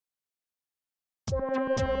Welcome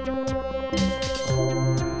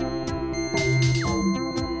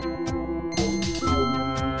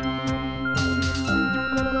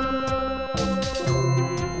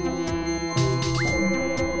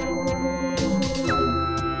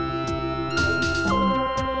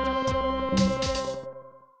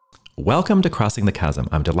to Crossing the Chasm.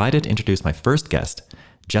 I'm delighted to introduce my first guest,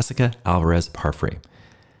 Jessica Alvarez Parfrey.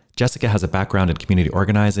 Jessica has a background in community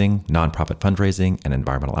organizing, nonprofit fundraising, and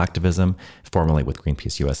environmental activism, formerly with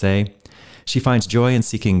Greenpeace USA. She finds joy in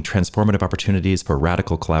seeking transformative opportunities for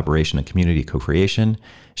radical collaboration and community co-creation.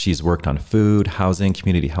 She's worked on food, housing,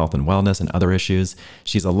 community health and wellness, and other issues.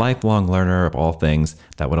 She's a lifelong learner of all things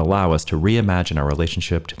that would allow us to reimagine our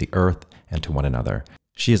relationship to the earth and to one another.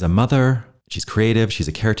 She is a mother. She's creative, she's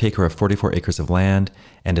a caretaker of 44 acres of land,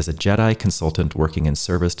 and is a Jedi consultant working in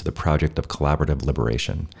service to the project of collaborative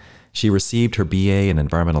liberation. She received her BA in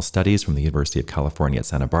Environmental Studies from the University of California at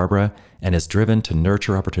Santa Barbara, and is driven to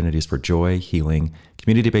nurture opportunities for joy, healing,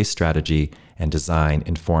 community-based strategy, and design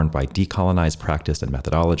informed by decolonized practice and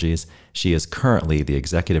methodologies. She is currently the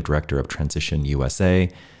Executive Director of Transition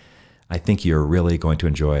USA. I think you're really going to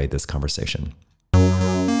enjoy this conversation.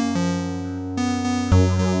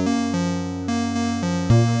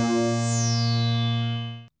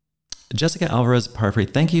 Jessica Alvarez Parfrey,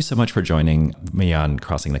 thank you so much for joining me on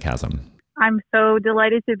Crossing the Chasm. I'm so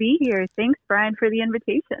delighted to be here. Thanks, Brian, for the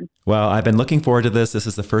invitation. Well, I've been looking forward to this. This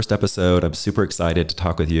is the first episode. I'm super excited to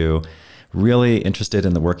talk with you. Really interested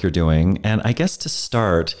in the work you're doing. And I guess to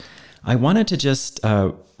start, I wanted to just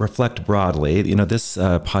reflect broadly. You know, this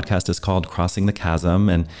podcast is called Crossing the Chasm,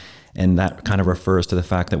 and that kind of refers to the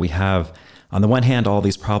fact that we have, on the one hand, all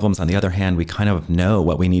these problems. On the other hand, we kind of know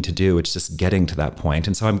what we need to do. It's just getting to that point.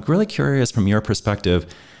 And so I'm really curious from your perspective,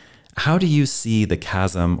 how do you see the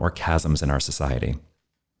chasm or chasms in our society?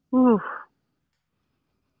 Ooh,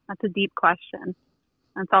 that's a deep question.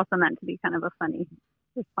 It's also meant to be kind of a funny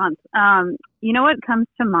response. You know what comes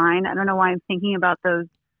to mind? I don't know why I'm thinking about those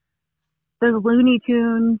Looney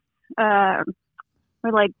Tunes,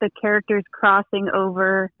 where like the characters crossing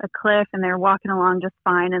over a cliff and they're walking along just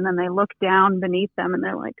fine, and then they look down beneath them and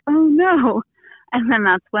they're like, oh no, and then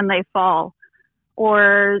that's when they fall.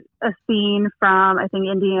 Or a scene from, I think,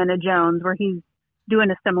 Indiana Jones, where he's doing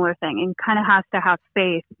a similar thing and kind of has to have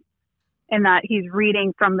faith in that he's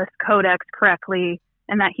reading from this codex correctly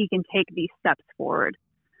and that he can take these steps forward.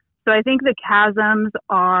 So I think the chasms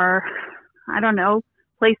are, I don't know,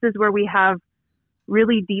 places where we have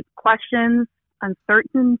really deep questions,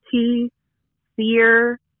 uncertainty,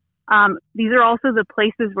 fear. These are also the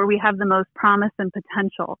places where we have the most promise and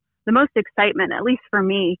potential, the most excitement, at least for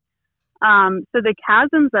me. So the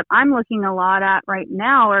chasms that I'm looking a lot at right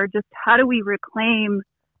now are just how do we reclaim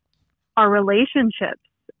our relationships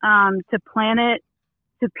to planet,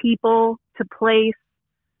 to people, to place,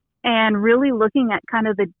 and really looking at kind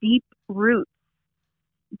of the deep roots,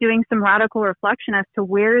 doing some radical reflection as to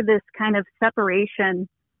where this kind of separation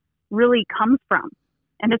really comes from.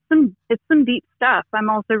 And it's some deep stuff. I'm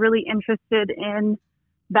also really interested in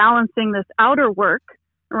balancing this outer work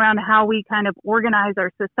around how we kind of organize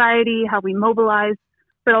our society, how we mobilize,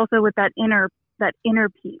 but also with that inner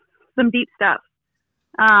piece, some deep stuff.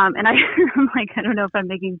 And I'm like, I don't know if I'm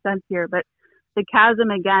making sense here, but the chasm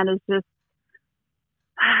again is just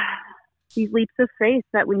these leaps of faith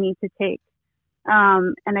that we need to take.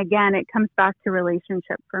 And again, it comes back to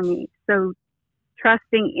relationship for me. So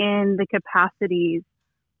trusting in the capacities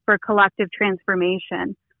for collective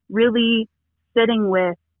transformation, really sitting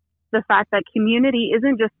with the fact that community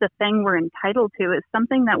isn't just a thing we're entitled to. It's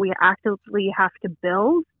something that we actively have to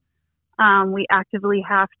build. We actively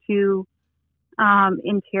have to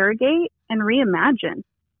interrogate and reimagine.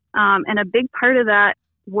 And a big part of that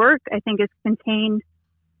work, I think, is contained,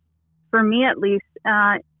 for me at least,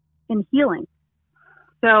 in healing.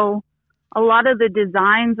 So a lot of the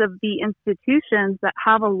designs of the institutions that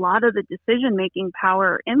have a lot of the decision-making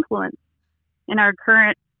power or influence in our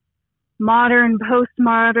current modern,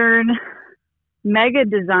 postmodern mega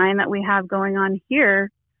design that we have going on here,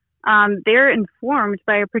 they're informed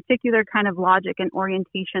by a particular kind of logic and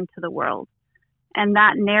orientation to the world. And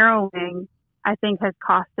that narrowing, I think, has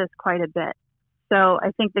cost us quite a bit. So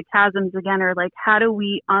I think the chasms, again, are like, how do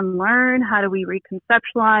we unlearn? How do we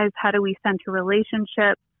reconceptualize? How do we center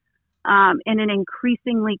relationship in an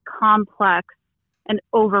increasingly complex and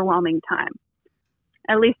overwhelming time?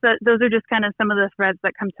 At least those are just kind of some of the threads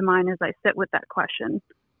that come to mind as I sit with that question,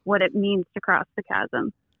 what it means to cross the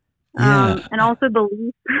chasm. And also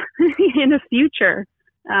belief in a future,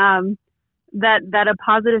 that a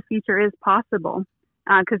positive future is possible.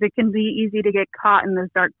 Because it can be easy to get caught in those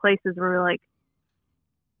dark places where we're like,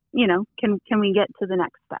 can we get to the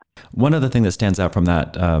next step? One other thing that stands out from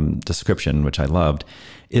that description, which I loved,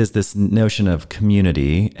 is this notion of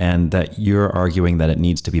community, and that you're arguing that it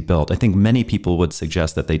needs to be built. I think many people would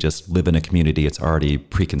suggest that they just live in a community, it's already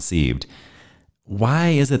preconceived. Why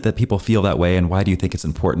is it that people feel that way, and why do you think it's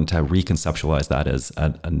important to reconceptualize that as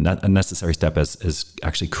a necessary step as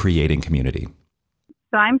actually creating community?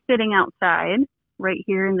 So I'm sitting outside right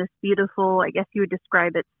here in this beautiful, I guess you would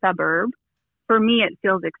describe it, suburb. For me, it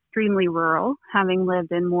feels extremely rural, having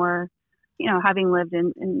lived in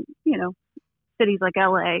cities like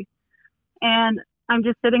LA. And I'm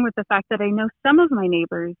just sitting with the fact that I know some of my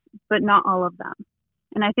neighbors, but not all of them.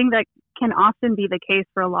 And I think that can often be the case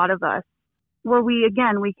for a lot of us, where we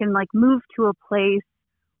can like move to a place,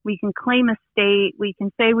 we can claim a state, we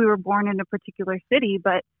can say we were born in a particular city,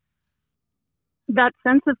 but that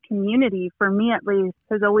sense of community, for me at least,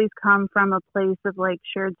 has always come from a place of like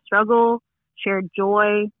shared struggle, shared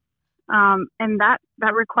joy. And that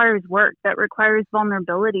requires work, that requires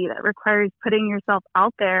vulnerability, that requires putting yourself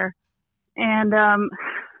out there. And,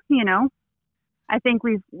 I think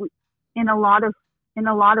we've, in a lot of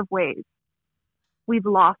ways, we've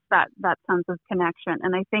lost that sense of connection.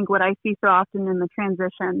 And I think what I see so often in the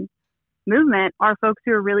transition movement are folks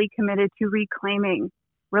who are really committed to reclaiming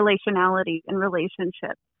relationality and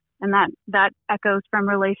relationship. And that echoes from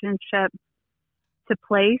relationship to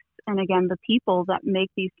place, and again, the people that make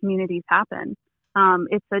these communities happen.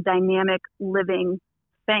 It's a dynamic living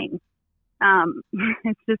thing.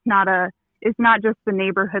 It's not just the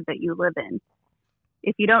neighborhood that you live in.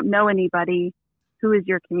 If you don't know anybody, who is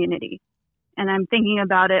your community? And I'm thinking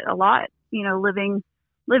about it a lot, living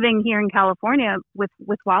here in California with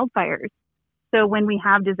wildfires. So when we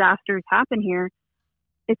have disasters happen here,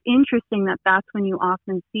 it's interesting that that's when you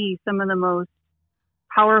often see some of the most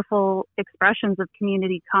powerful expressions of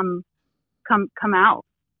community come out,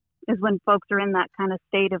 is when folks are in that kind of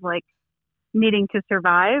state of like needing to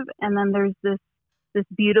survive. And then there's this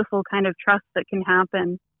beautiful kind of trust that can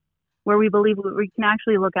happen where we believe we can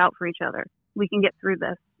actually look out for each other. We can get through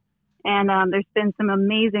this. And there's been some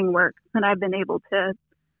amazing work that I've been able to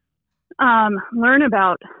learn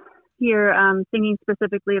about here, thinking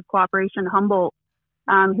specifically of Cooperation Humboldt,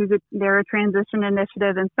 they're a transition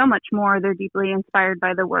initiative and so much more. They're deeply inspired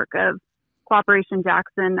by the work of Cooperation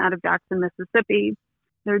Jackson out of Jackson, Mississippi.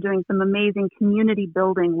 They're doing some amazing community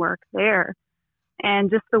building work there. And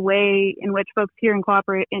just the way in which folks here in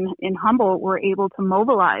Humboldt were able to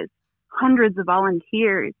mobilize hundreds of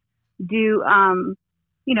volunteers, do,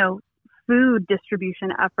 food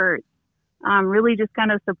distribution efforts, really just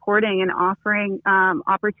kind of supporting and offering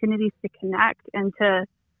opportunities to connect and to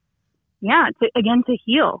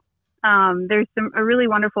heal. There's a really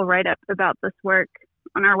wonderful write-up about this work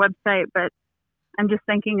on our website, but I'm just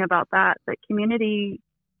thinking about that community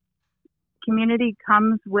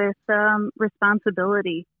comes with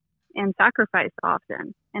responsibility and sacrifice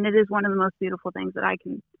often. And it is one of the most beautiful things that I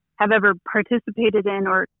can have ever participated in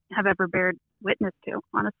or have ever bared witness to,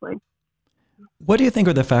 honestly. What do you think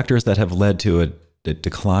are the factors that have led to a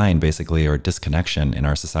decline, basically, or disconnection in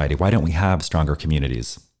our society? Why don't we have stronger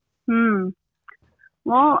communities?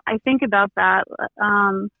 Well, I think about that.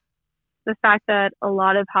 The fact that a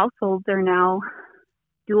lot of households are now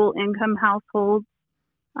dual income households,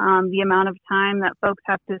 the amount of time that folks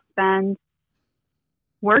have to spend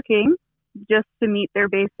working just to meet their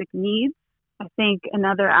basic needs. I think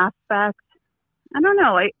another aspect, I don't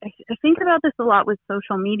know, I think about this a lot with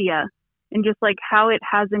social media and just like how it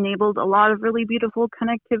has enabled a lot of really beautiful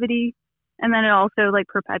connectivity. And then it also like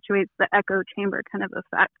perpetuates the echo chamber kind of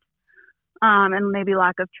effect. And maybe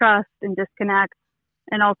lack of trust and disconnect,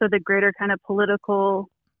 and also the greater kind of political,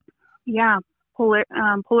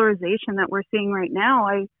 polarization that we're seeing right now.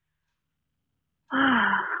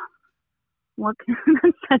 That's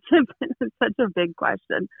such a big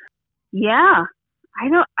question. Yeah, I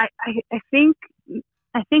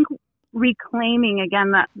think reclaiming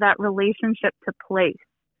again that relationship to place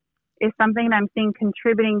is something that I'm seeing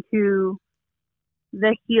contributing to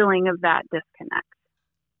the healing of that disconnect.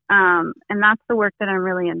 And that's the work that I'm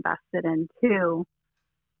really invested in too,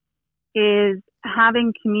 is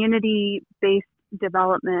having community-based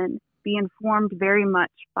development be informed very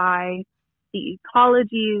much by the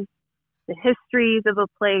ecologies, the histories of a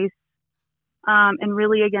place, and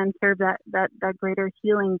really again serve that greater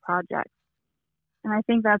healing project. And I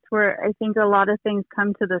think that's where I think a lot of things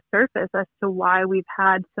come to the surface as to why we've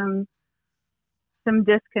had some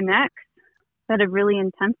disconnects that have really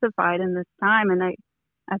intensified in this time. And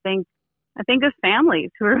I think of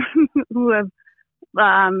families who have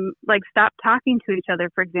stopped talking to each other,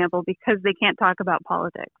 for example, because they can't talk about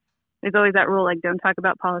politics. there's always that rule, like, don't talk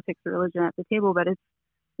about politics or religion at the table, but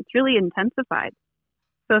it's really intensified.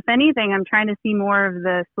 So if anything, I'm trying to see more of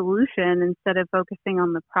the solution instead of focusing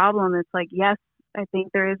on the problem. It's like, yes, I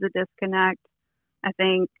think there is a disconnect. I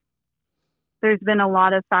think there's been a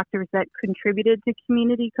lot of factors that contributed to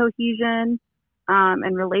community cohesion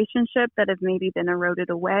and relationship that have maybe been eroded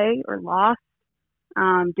away or lost.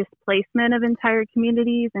 Displacement of entire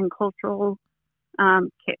communities and cultural,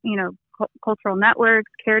 cultural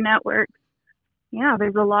networks, care networks. Yeah,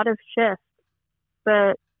 there's a lot of shifts.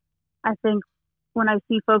 But I think when I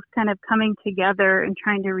see folks kind of coming together and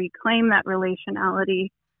trying to reclaim that relationality,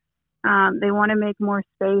 they want to make more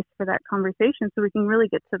space for that conversation so we can really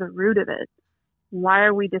get to the root of it. Why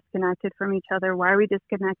are we disconnected from each other? Why are we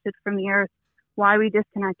disconnected from the earth? Why are we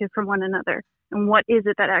disconnected from one another? And what is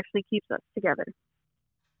it that actually keeps us together?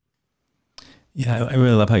 Yeah, I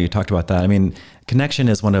really love how you talked about that. I mean, connection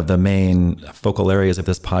is one of the main focal areas of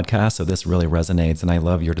this podcast, so this really resonates, and I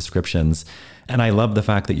love your descriptions. And I love the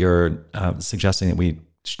fact that you're suggesting that we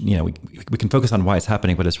can focus on why it's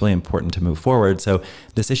happening, but it's really important to move forward. So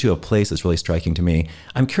this issue of place is really striking to me.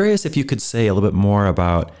 I'm curious if you could say a little bit more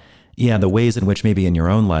about, the ways in which maybe in your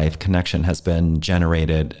own life connection has been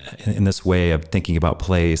generated in this way of thinking about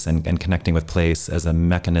place and connecting with place as a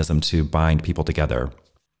mechanism to bind people together.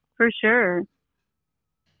 For sure.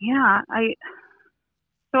 Yeah,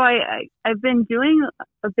 I've been doing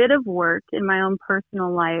a bit of work in my own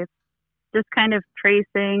personal life, just kind of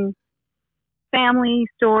tracing family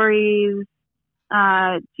stories,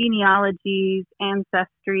 genealogies,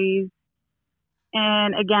 ancestries.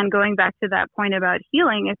 And again, going back to that point about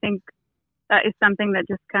healing, I think that is something that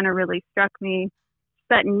just kind of really struck me,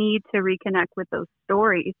 that need to reconnect with those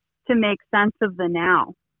stories to make sense of the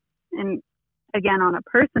now. And again, on a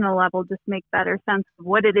personal level, just make better sense of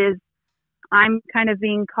what it is I'm kind of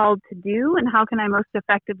being called to do and how can I most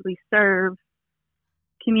effectively serve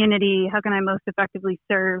community? How can I most effectively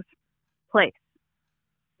serve place?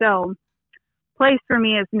 So place for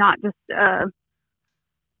me is not just,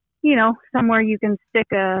 somewhere you can stick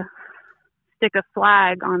a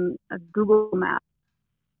flag on a Google map.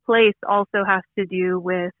 Place also has to do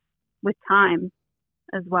with time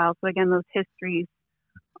as well. So again, those histories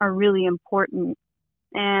are really important.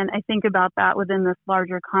 And I think about that within this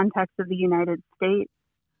larger context of the United States.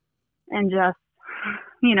 And just,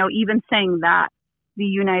 even saying that, the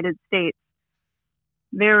United States,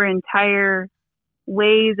 there are entire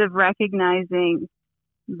ways of recognizing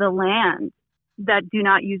the land that do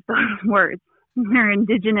not use those words. They're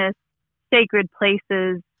indigenous, sacred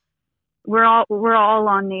places. We're all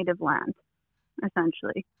on native land,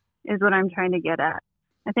 essentially, is what I'm trying to get at.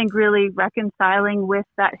 I think really reconciling with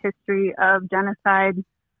that history of genocide,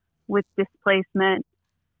 with displacement,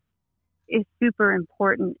 is super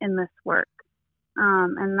important in this work.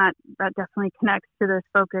 And that definitely connects to this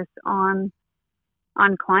focus on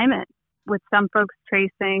climate, with some folks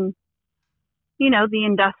tracing, the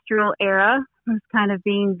industrial era as kind of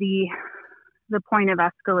being the point of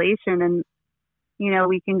escalation. And,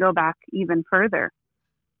 we can go back even further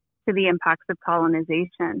to the impacts of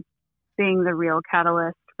colonization being the real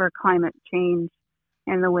catalyst for climate change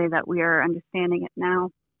and the way that we are understanding it now.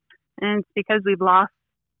 And it's because we've lost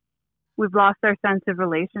our sense of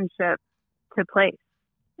relationship to place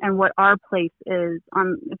and what our place is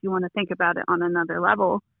on, if you want to think about it on another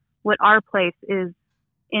level, what our place is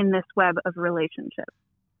in this web of relationships.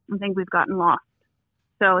 I think we've gotten lost.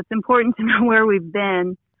 So it's important to know where we've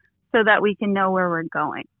been so that we can know where we're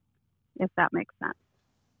going, if that makes sense.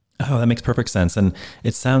 Oh, that makes perfect sense. And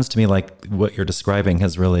it sounds to me like what you're describing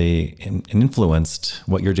has really influenced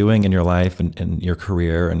what you're doing in your life and your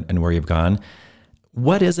career and where you've gone.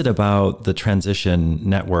 What is it about the transition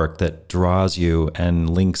network that draws you and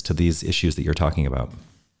links to these issues that you're talking about?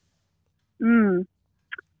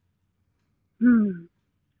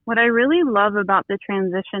 What I really love about the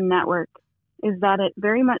transition network is that it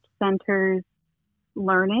very much centers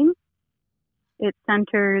learning. It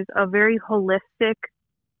centers a very holistic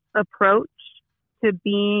approach to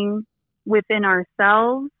being within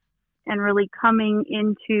ourselves and really coming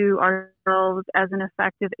into ourselves as an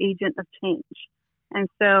effective agent of change. And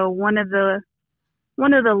so one of the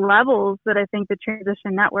levels that I think the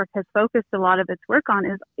Transition Network has focused a lot of its work on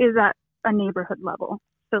is at a neighborhood level.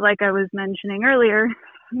 So like I was mentioning earlier,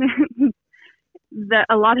 that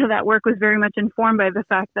a lot of that work was very much informed by the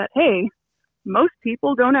fact that, hey, most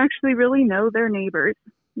people don't actually really know their neighbors.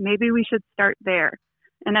 Maybe we should start there.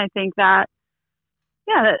 And I think that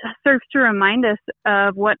serves to remind us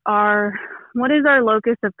of what is our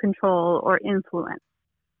locus of control or influence?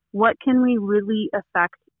 What can we really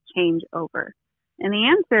affect change over? And the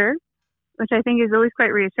answer, which I think is always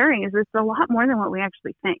quite reassuring, is it's a lot more than what we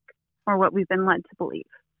actually think or what we've been led to believe.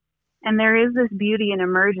 And there is this beauty in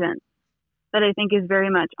emergence that I think is very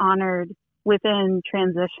much honored within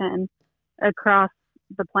transition across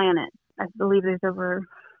the planet. I believe there's over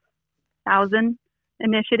 1,000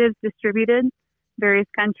 initiatives distributed, various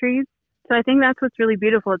countries. So I think that's what's really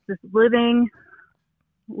beautiful. It's this living,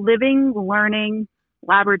 learning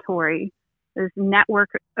laboratory, this network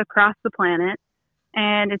across the planet.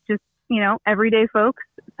 And it's just, everyday folks.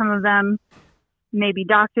 Some of them may be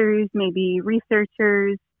doctors, maybe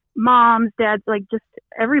researchers, moms, dads, like just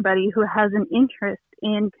everybody who has an interest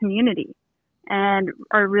in community and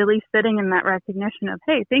are really sitting in that recognition of,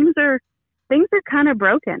 hey, things are kind of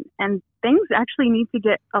broken and things actually need to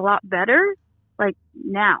get a lot better, like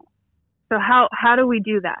now. So how do we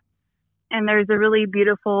do that? And there's a really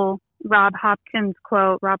beautiful Rob Hopkins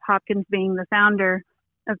quote, Rob Hopkins being the founder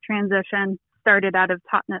of Transition, started out of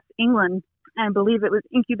Totnes, England. And I believe it was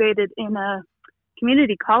incubated in a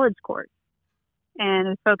community college course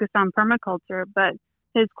and is focused on permaculture. But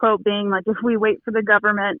his quote being like, if we wait for the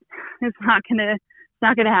government, it's not gonna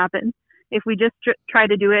happen. If we just try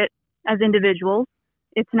to do it as individuals,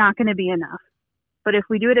 it's not going to be enough. But if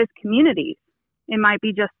we do it as communities, it might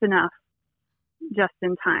be just enough, just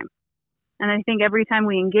in time. And I think every time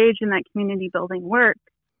we engage in that community building work,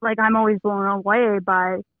 like I'm always blown away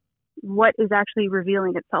by what is actually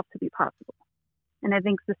revealing itself to be possible. And I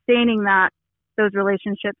think sustaining those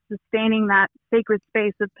relationships, sustaining that sacred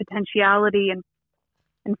space of potentiality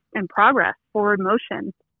and progress, forward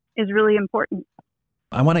motion is really important.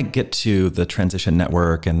 I want to get to the transition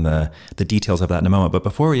network and the details of that in a moment. But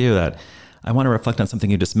before we do that, I want to reflect on something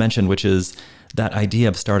you just mentioned, which is that idea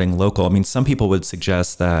of starting local. I mean, some people would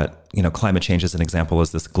suggest that, climate change as an example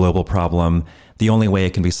is this global problem. The only way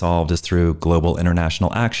it can be solved is through global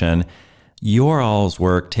international action. Your all's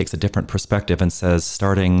work takes a different perspective and says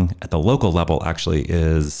starting at the local level actually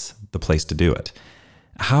is the place to do it.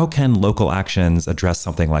 How can local actions address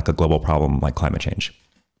something like a global problem like climate change?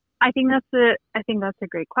 I think that's a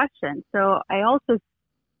great question. So I also,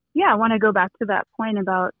 I want to go back to that point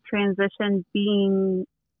about transition being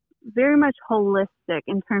very much holistic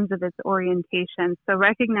in terms of its orientation. So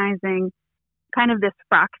recognizing kind of this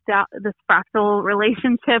fractal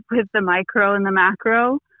relationship with the micro and the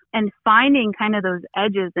macro, and finding kind of those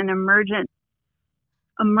edges and emergent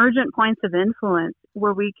points of influence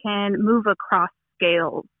where we can move across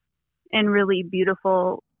scales in really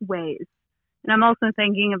beautiful ways. And I'm also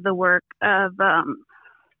thinking of the work of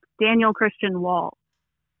Daniel Christian Wall.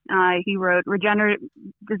 He wrote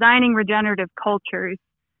Designing Regenerative Cultures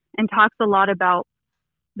and talks a lot about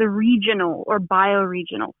the regional or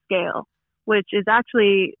bioregional scale, which is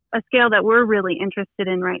actually a scale that we're really interested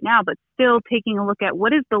in right now, but still taking a look at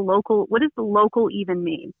what does the local even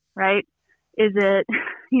mean, right? Is it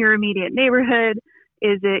your immediate neighborhood?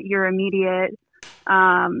 Is it your immediate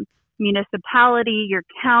municipality, your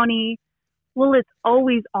county? Well, it's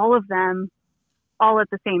always all of them all at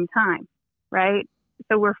the same time, right?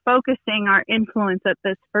 So we're focusing our influence at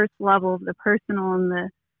this first level of the personal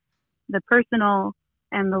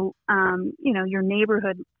and your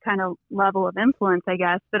neighborhood kind of level of influence, I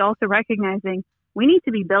guess, but also recognizing we need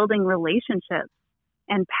to be building relationships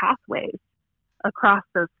and pathways across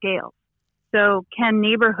those scales. So can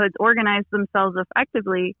neighborhoods organize themselves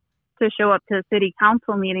effectively to show up to a city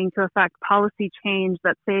council meeting to affect policy change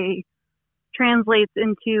that, say, translates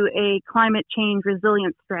into a climate change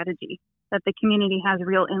resilience strategy that the community has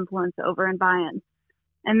real influence over and buy-in?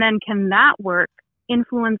 And then can that work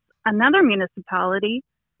influence another municipality?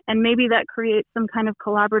 And maybe that creates some kind of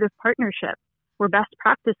collaborative partnership where best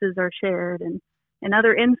practices are shared and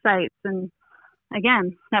other insights. And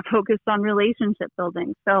again, that focus on relationship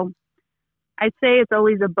building. So I'd say it's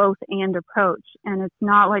always a both and approach. And it's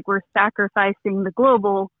not like we're sacrificing the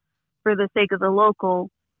global for the sake of the local.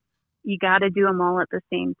 You got to do them all at the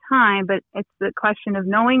same time, but it's the question of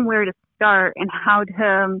knowing where to start and how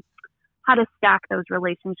to stack those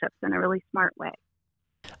relationships in a really smart way.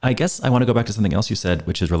 I guess I want to go back to something else you said,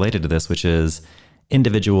 which is related to this, which is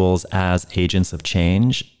individuals as agents of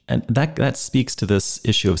change. And that speaks to this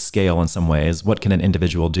issue of scale in some ways. What can an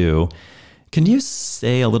individual do? Can you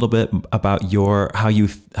say a little bit about how you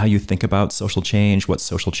think about social change, what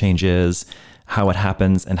social change is, how it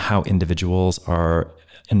happens, and how individuals are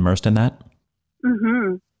immersed in that?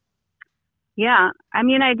 Mm-hmm. Yeah. I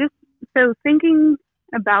mean, so thinking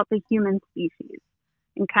about the human species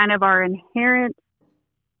and kind of our inherent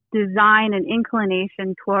design and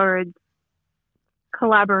inclination towards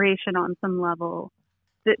collaboration on some level,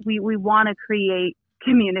 that we want to create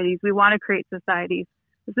communities, we want to create societies.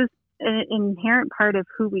 This is an inherent part of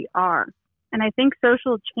who we are. And I think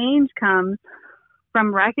social change comes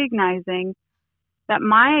from recognizing that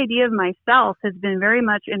my idea of myself has been very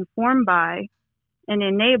much informed by and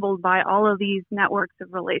enabled by all of these networks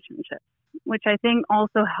of relationships, which I think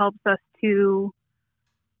also helps us to,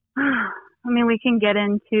 we can get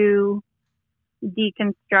into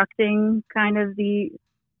deconstructing kind of the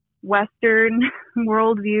Western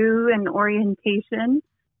worldview and orientation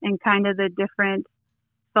and kind of the different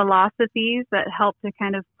philosophies that help to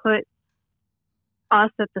kind of put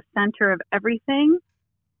us at the center of everything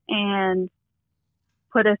and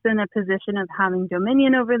put us in a position of having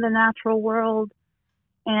dominion over the natural world.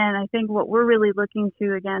 And I think what we're really looking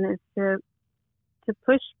to, again, is to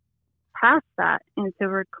push past that and to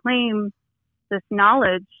reclaim this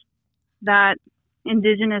knowledge that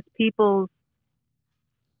indigenous peoples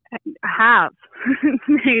have.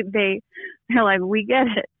 They're like, we get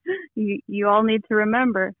it. You all need to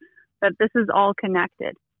remember that this is all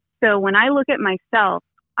connected. So when I look at myself,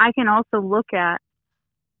 I can also look at,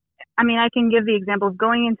 I can give the example of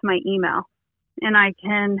going into my email and I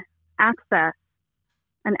can access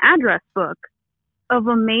an address book of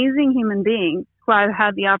amazing human beings who I've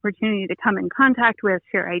had the opportunity to come in contact with,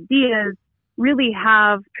 share ideas, really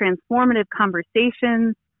have transformative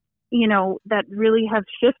conversations, that really have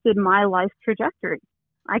shifted my life trajectory.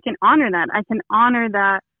 I can honor that. I can honor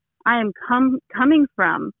that I am coming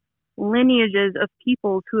from lineages of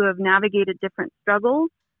peoples who have navigated different struggles,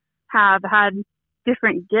 have had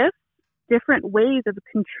different gifts, different ways of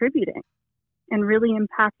contributing and really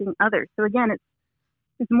impacting others. So again,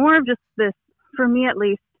 it's more of just this, for me at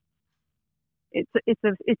least,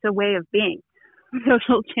 it's a way of being.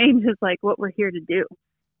 Social change is like what we're here to do.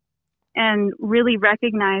 And really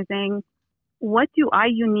recognizing, what do I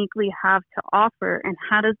uniquely have to offer and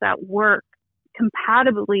how does that work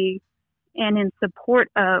compatibly and in support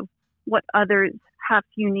of what others have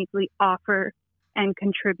to uniquely offer and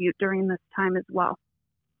contribute during this time as well.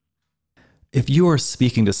 If you are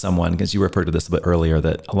speaking to someone, because you referred to this a bit earlier,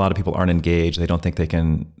 that a lot of people aren't engaged, they don't think they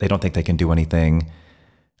can do anything,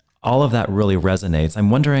 all of that really resonates.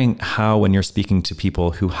 I'm wondering how, when you're speaking to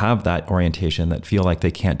people who have that orientation, that feel like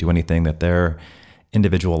they can't do anything, that their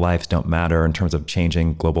individual lives don't matter in terms of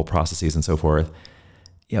changing global processes and so forth,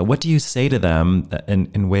 what do you say to them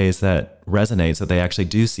in ways that resonate so they actually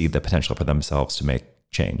do see the potential for themselves to make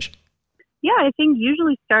change? Yeah, I think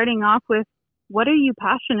usually starting off with, what are you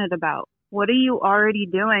passionate about? What are you already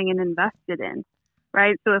doing and invested in,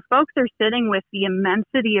 right? So if folks are sitting with the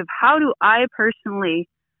immensity of, how do I personally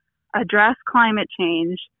address climate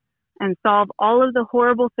change and solve all of the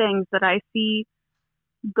horrible things that I see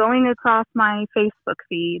going across my Facebook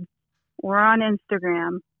feed or on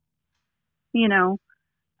Instagram,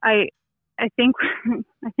 I think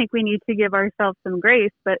we need to give ourselves some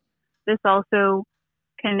grace, but this also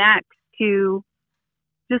connects to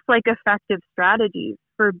just like effective strategies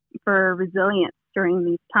for resilience during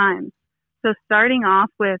these times. So starting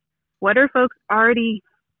off with, what are folks already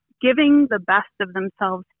giving the best of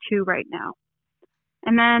themselves to right now?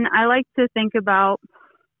 And then I like to think about,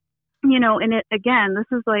 and it, again, this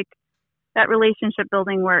is like that relationship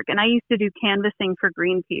building work. And I used to do canvassing for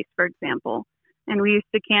Greenpeace, for example. And we used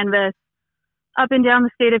to canvass up and down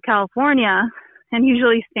the state of California and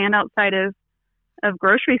usually stand outside of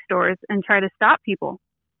grocery stores and try to stop people,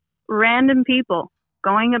 random people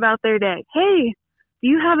going about their day. Hey, do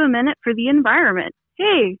you have a minute for the environment?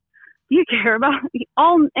 Hey, do you care about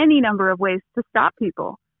any number of ways to stop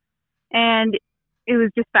people? And it was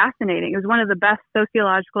just fascinating. It was one of the best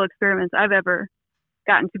sociological experiments I've ever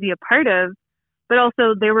gotten to be a part of. But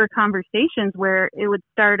also there were conversations where it would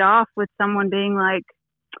start off with someone being like,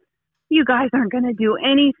 you guys aren't going to do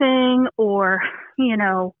anything, or,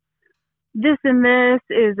 this and this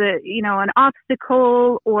is an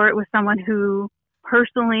obstacle, or it was someone who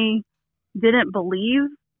personally didn't believe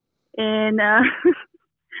in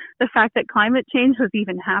the fact that climate change was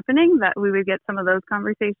even happening, that we would get some of those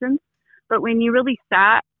conversations. But when you really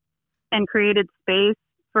sat and created space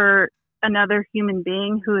for another human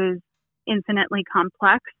being who is infinitely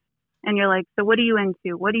complex, and you're like, so what are you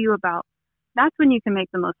into? What are you about? That's when you can make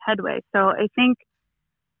the most headway. So I think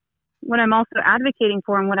what I'm also advocating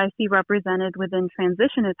for and what I see represented within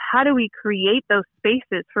transition is, how do we create those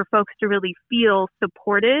spaces for folks to really feel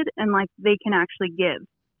supported and like they can actually give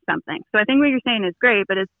something? So I think what you're saying is great,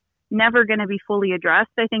 but it's never going to be fully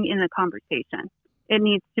addressed, I think, in the conversation. It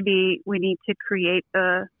needs to be, we need to create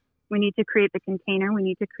the container, we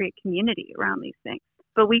need to create community around these things.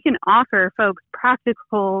 But we can offer folks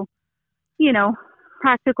practical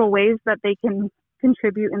ways that they can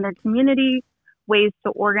contribute in their community, ways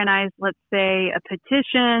to organize, let's say, a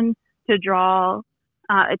petition, to draw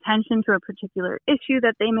attention to a particular issue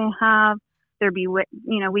that they may have.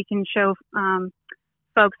 We can show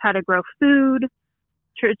folks how to grow food,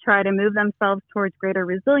 to try to move themselves towards greater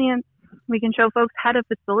resilience. We can show folks how to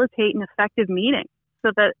facilitate an effective meeting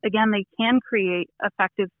so that, again, they can create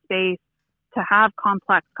effective space to have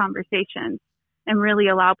complex conversations and really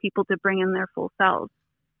allow people to bring in their full selves.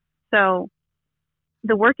 So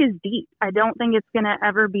the work is deep. I don't think it's going to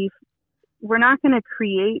ever be, we're not going to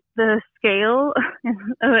create the scale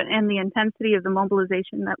and the intensity of the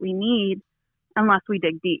mobilization that we need unless we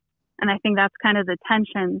dig deep. And I think that's kind of the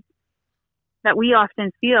tension that we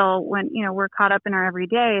often feel when, we're caught up in our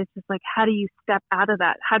everyday. It's just like, how do you step out of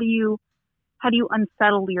that? How do you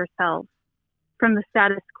unsettle yourself from the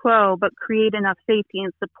status quo, but create enough safety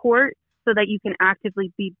and support so that you can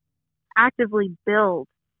actively build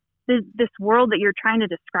this world that you're trying to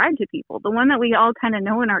describe to people, the one that we all kind of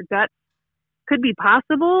know in our guts could be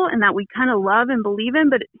possible and that we kind of love and believe in,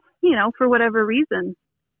 but for whatever reason,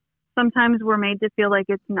 sometimes we're made to feel like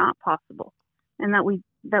it's not possible and that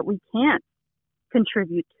we can't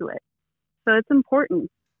contribute to it. So it's important.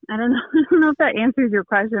 I don't know if that answers your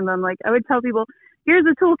question, but I would tell people, here's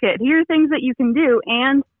a toolkit. Here are things that you can do.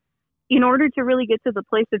 And in order to really get to the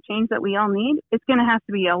place of change that we all need, it's going to have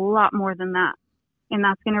to be a lot more than that. And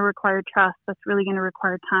that's going to require trust. That's really going to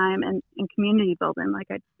require time and community building, like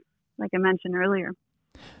I mentioned earlier.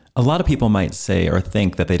 A lot of people might say or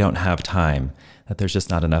think that they don't have time, that there's just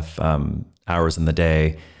not enough hours in the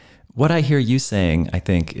day. What I hear you saying, I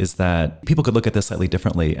think, is that people could look at this slightly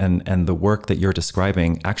differently, and the work that you're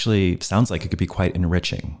describing actually sounds like it could be quite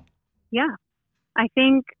enriching. Yeah. I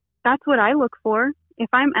think that's what I look for. If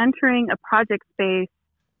I'm entering a project space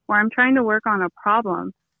or I'm trying to work on a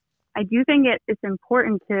problem, I do think it's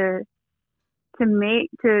important to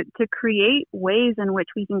create ways in which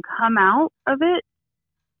we can come out of it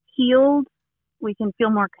healed. We can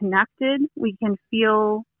feel more connected. We can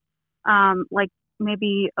feel like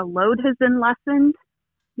maybe a load has been lessened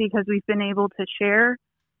because we've been able to share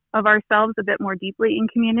of ourselves a bit more deeply in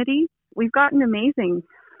community. We've gotten amazing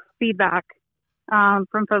feedback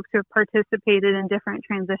from folks who have participated in different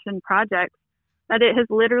transition projects, that it has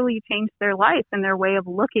literally changed their life and their way of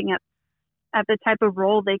looking at the type of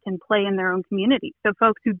role they can play in their own community. So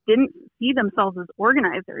folks who didn't see themselves as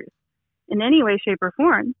organizers in any way, shape, or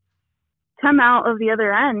form come out of the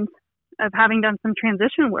other end of having done some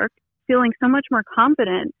transition work, feeling so much more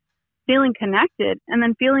confident, feeling connected, and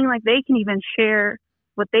then feeling like they can even share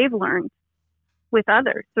what they've learned with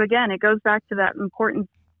others. So again, it goes back to that importance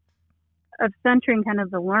of centering kind of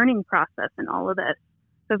the learning process in all of this.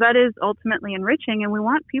 So that is ultimately enriching, and we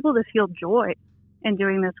want people to feel joy in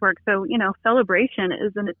doing this work. So, celebration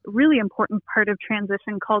is a really important part of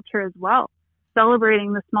transition culture as well.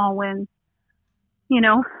 Celebrating the small wins,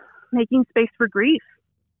 making space for grief,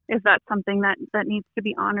 if that's something that needs to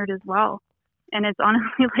be honored as well. And it's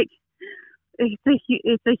honestly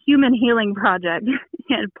it's a human healing project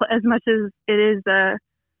as much as it is a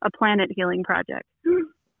planet healing project.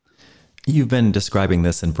 You've been describing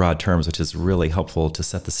this in broad terms, which is really helpful to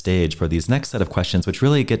set the stage for these next set of questions, which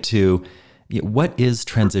really get to what is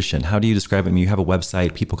transition? How do you describe it? I mean, you have a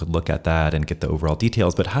website, people could look at that and get the overall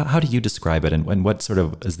details, but how do you describe it, and what sort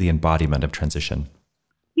of is the embodiment of transition?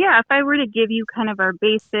 Yeah, if I were to give you kind of our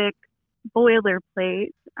basic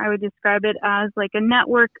boilerplate, I would describe it as like a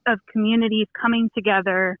network of communities coming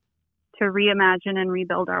together to reimagine and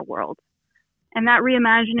rebuild our world. And that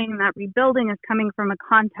reimagining and that rebuilding is coming from a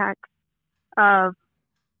context of,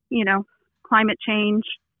 climate change,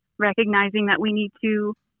 recognizing that we need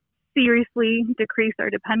to seriously decrease our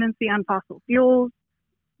dependency on fossil fuels,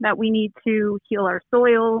 that we need to heal our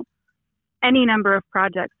soil, any number of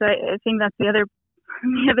projects. I think that's the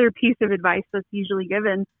other piece of advice that's usually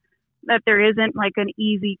given, that there isn't like an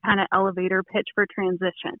easy kind of elevator pitch for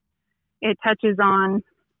transition. It touches on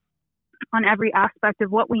every aspect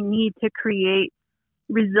of what we need to create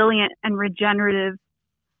resilient and regenerative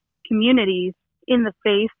communities in the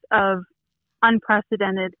face of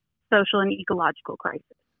unprecedented social and ecological crisis.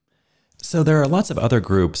 So there are lots of other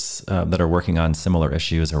groups that are working on similar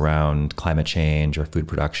issues around climate change or food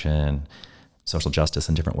production, social justice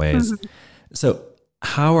in different ways. Mm-hmm. So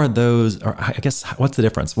how are those, or I guess, what's the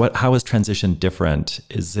difference? How is transition different?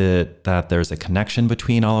 Is it that there's a connection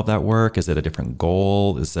between all of that work? Is it a different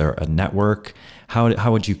goal? Is there a network?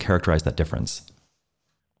 How would you characterize that difference?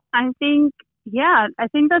 I think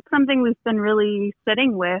that's something we've been really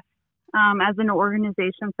sitting with as an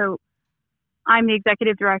organization. So I'm the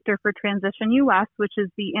executive director for Transition US, which is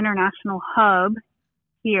the international hub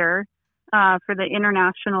here for the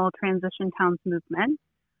International Transition Towns movement.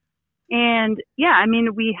 And yeah, I mean,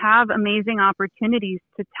 we have amazing opportunities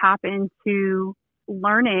to tap into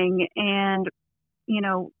learning and,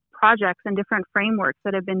 projects and different frameworks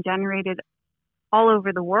that have been generated all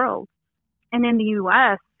over the world. And in the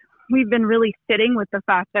US, we've been really sitting with the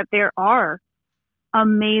fact that there are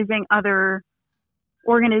amazing other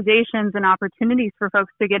organizations and opportunities for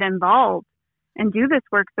folks to get involved and do this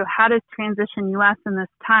work. So how does Transition US in this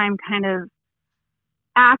time kind of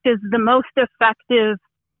act as the most effective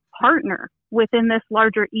partner within this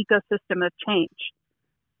larger ecosystem of change?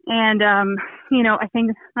 And, I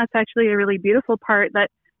think that's actually a really beautiful part, that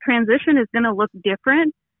transition is going to look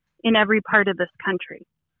different in every part of this country.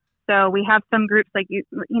 So we have some groups like,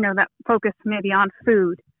 that focus maybe on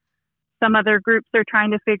food. Some other groups are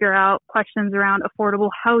trying to figure out questions around affordable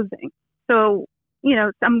housing. So,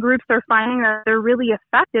 some groups are finding that they're really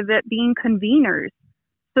effective at being conveners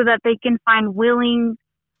so that they can find willing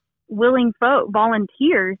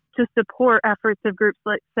volunteers to support efforts of groups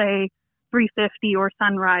like, say, 350 or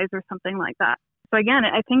Sunrise or something like that. So again,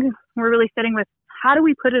 I think we're really sitting with, how do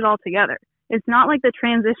we put it all together? It's not like the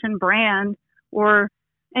Transition brand or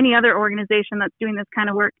any other organization that's doing this kind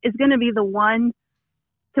of work is going to be the one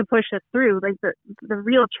to push us through. Like the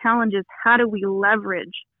real challenge is, how do we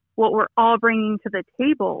leverage what we're all bringing to the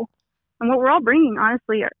table? And what we're all bringing,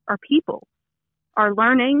 honestly, are people, our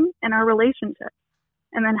learning, and our relationships.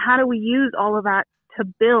 And then how do we use all of that to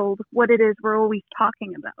build what it is we're always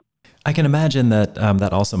talking about? I can imagine that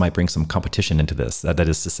that also might bring some competition into this. That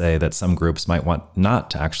is to say that some groups might want not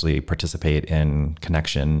to actually participate in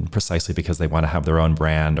connection precisely because they want to have their own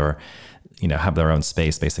brand or, have their own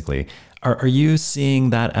space, basically. Are you seeing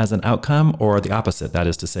that as an outcome, or the opposite? That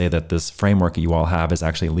is to say that this framework you all have is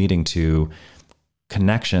actually leading to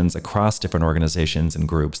connections across different organizations and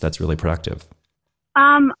groups that's really productive?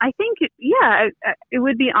 I think, it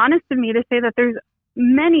would be honest of me to say that there's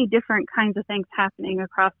many different kinds of things happening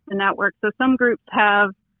across the network. So some groups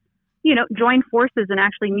have, joined forces and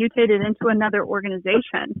actually mutated into another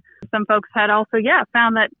organization. Some folks had also,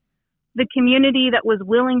 found that the community that was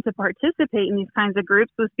willing to participate in these kinds of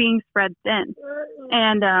groups was being spread thin.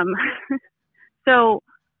 And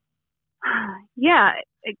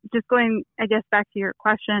just going, I guess, back to your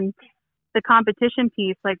question, the competition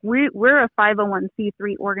piece, like we're a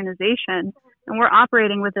 501c3 organization, and we're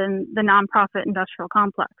operating within the nonprofit industrial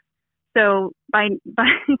complex. So by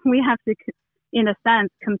we have to, in a sense,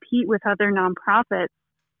 compete with other nonprofits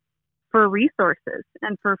for resources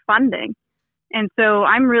and for funding. And so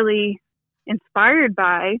I'm really inspired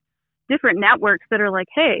by different networks that are like,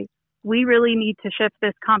 hey, we really need to shift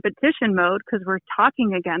this competition mode because we're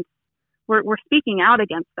speaking out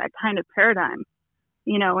against that kind of paradigm,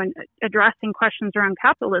 and addressing questions around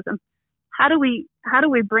capitalism. How do we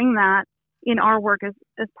bring that in our work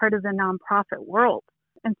as part of the nonprofit world?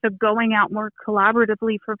 And so going out more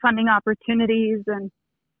collaboratively for funding opportunities and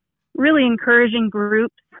really encouraging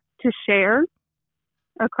groups to share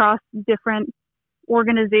across different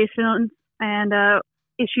organizations and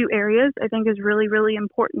issue areas, I think is really, really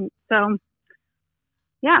important. So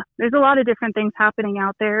there's a lot of different things happening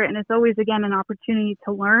out there, and it's always, again, an opportunity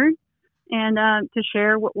to learn and to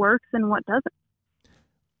share what works and what doesn't.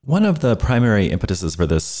 One of the primary impetuses for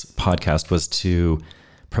this podcast was to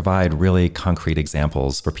provide really concrete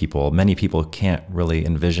examples for people. Many people can't really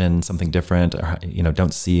envision something different, or,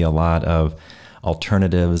 don't see a lot of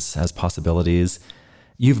alternatives as possibilities.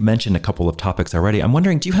 You've mentioned a couple of topics already. I'm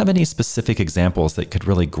wondering, do you have any specific examples that could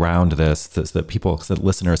really ground this, so that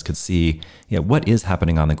listeners could see, what is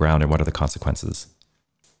happening on the ground and what are the consequences?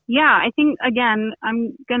 Yeah, I think, again,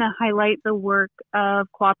 I'm going to highlight the work of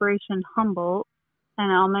Cooperation Humboldt,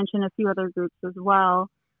 and I'll mention a few other groups as well.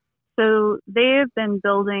 So they have been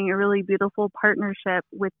building a really beautiful partnership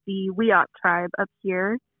with the Wiyot tribe up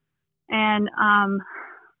here. And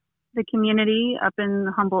the community up in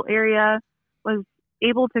the Humboldt area was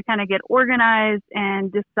able to kind of get organized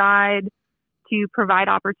and decide to provide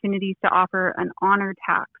opportunities to offer an honor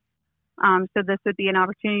tax. So this would be an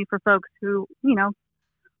opportunity for folks who,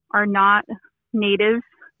 are not native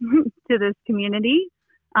to this community,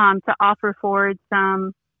 to offer forward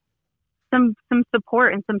some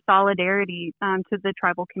support and some solidarity to the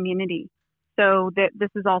tribal community. So this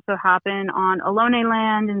has also happened on Ohlone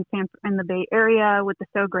land in the Bay Area with the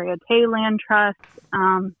Sogre-Ate Land Trust.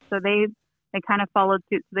 So they kind of followed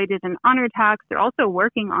suit. So they did an honor tax. They're also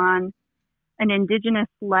working on an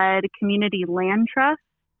Indigenous-led community land trust.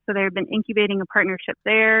 So they've been incubating a partnership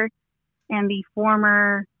there. And the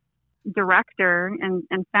former director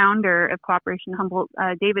and founder of Cooperation Humboldt,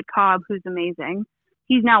 David Cobb, who's amazing,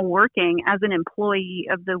 he's now working as an employee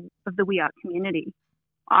of the Wiyot community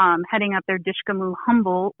heading up their Dishkamu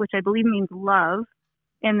Humble, which I believe means love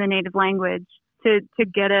in the native language, to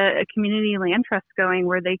get a community land trust going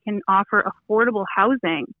where they can offer affordable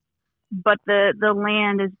housing, but the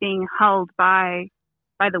land is being held by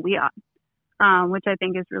the Wiyot, which I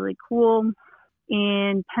think is really cool.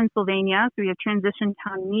 In Pennsylvania, so we have Transition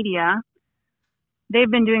Town Media. They've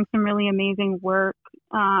been doing some really amazing work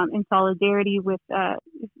in solidarity with the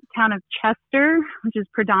town of Chester, which is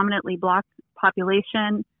predominantly Black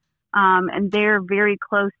population, and they're very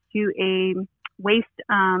close to a waste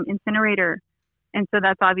incinerator. And so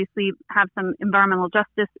that's obviously have some environmental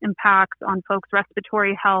justice impacts on folks'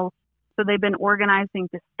 respiratory health. So they've been organizing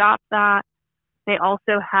to stop that. They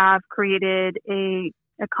also have created a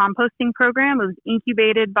composting program. It was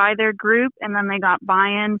incubated by their group, and then they got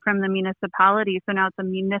buy-in from the municipality. So now it's a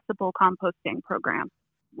municipal composting program,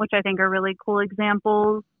 which I think are really cool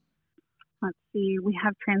examples. Let's see, we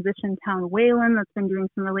have Transition Town Wayland that's been doing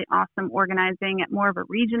some really awesome organizing at more of a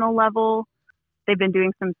regional level. They've been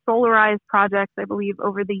doing some solarized projects, I believe,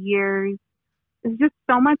 over the years. There's just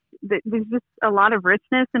so much, there's just a lot of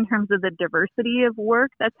richness in terms of the diversity of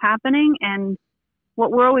work that's happening. And what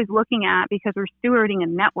we're always looking at, because we're stewarding a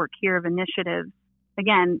network here of initiatives,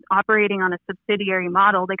 again, operating on a subsidiary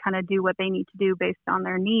model, they kind of do what they need to do based on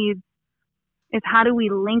their needs, is how do we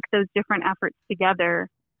link those different efforts together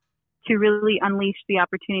to really unleash the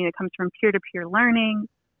opportunity that comes from peer-to-peer learning,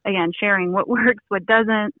 again, sharing what works, what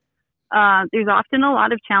doesn't. There's often a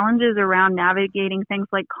lot of challenges around navigating things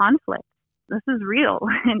like conflict. This is real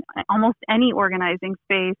in almost any organizing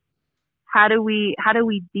space. How do we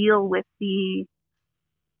deal with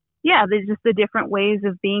there's just the different ways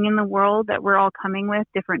of being in the world that we're all coming with,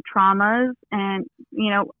 different traumas, and,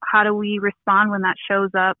 how do we respond when that shows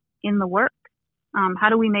up in the work? How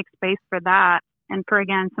do we make space for that and for,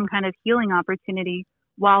 again, some kind of healing opportunity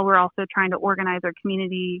while we're also trying to organize our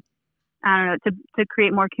community, to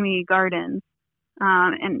create more community gardens,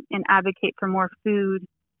 and advocate for more food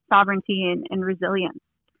sovereignty and resilience.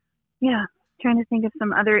 Yeah, trying to think of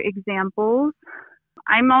some other examples.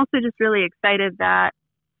 I'm also just really excited that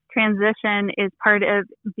Transition is part of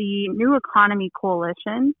the New Economy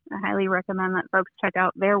Coalition. I highly recommend that folks check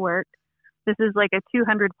out their work. This is like a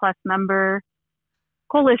 200 plus member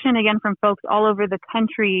coalition, again, from folks all over the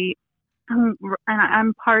country. And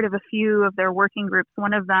I'm part of a few of their working groups.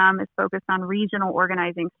 One of them is focused on regional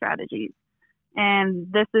organizing strategies. And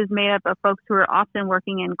this is made up of folks who are often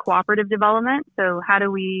working in cooperative development. So how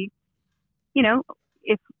do we,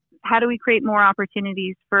 how do we create more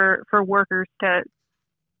opportunities for workers to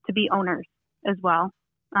be owners as well?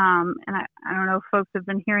 And I don't know if folks have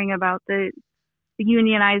been hearing about the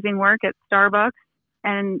unionizing work at Starbucks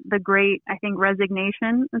and the great, I think,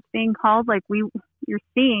 resignation that's being called. Like you're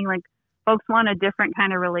seeing like folks want a different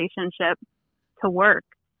kind of relationship to work,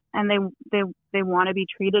 and they want to be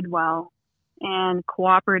treated well. And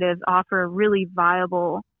cooperatives offer a really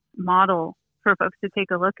viable model for folks to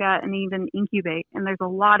take a look at and even incubate. And there's a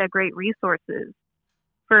lot of great resources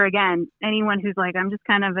for, again, anyone who's like, I'm just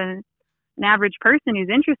kind of an average person who's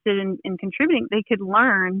interested in contributing. They could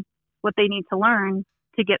learn what they need to learn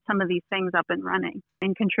to get some of these things up and running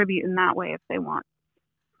and contribute in that way if they want.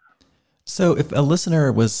 So if a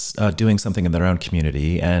listener was doing something in their own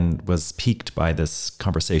community and was piqued by this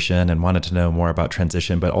conversation and wanted to know more about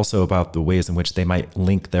transition, but also about the ways in which they might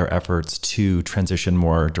link their efforts to transition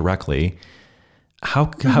more directly,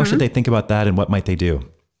 how should they think about that, and what might they do?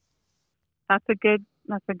 That's a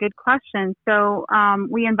good question. So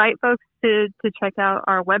we invite folks to check out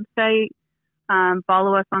our website,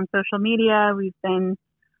 follow us on social media. We've been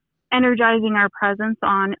energizing our presence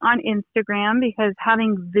on Instagram, because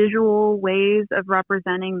having visual ways of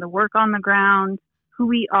representing the work on the ground, who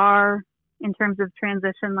we are in terms of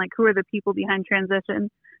transition, like who are the people behind transition,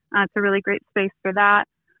 it's a really great space for that.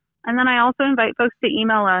 And then I also invite folks to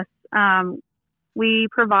email us. We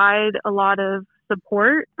provide a lot of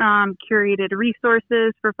support, curated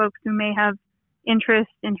resources for folks who may have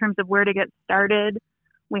interest in terms of where to get started.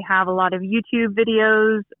 We have a lot of YouTube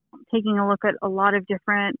videos taking a look at a lot of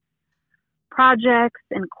different projects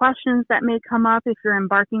and questions that may come up if you're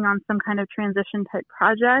embarking on some kind of transition type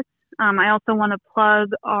project. I also want to plug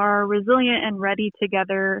our Resilient and Ready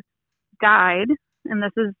Together guide. And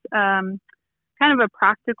this is kind of a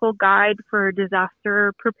practical guide for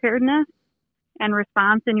disaster preparedness and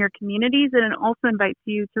response in your communities. And it also invites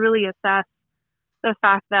you to really assess the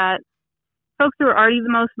fact that folks who are already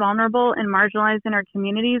the most vulnerable and marginalized in our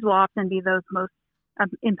communities will often be those most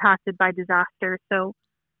impacted by disaster. So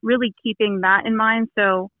really keeping that in mind.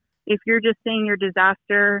 So if you're just seeing your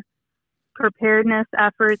disaster preparedness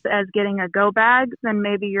efforts as getting a go bag, then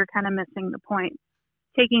maybe you're kind of missing the point.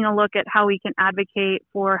 taking a look at how we can advocate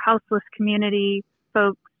for houseless community,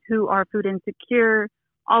 folks who are food insecure.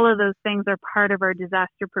 All of those things are part of our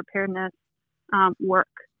disaster preparedness work.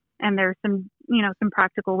 And there's some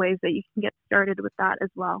practical ways that you can get started with that as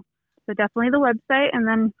well. So definitely the website. And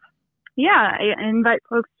then, I invite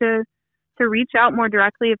folks to reach out more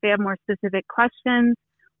directly if they have more specific questions.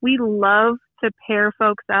 We love to pair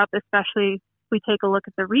folks up, especially if we take a look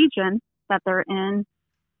at the region that they're in,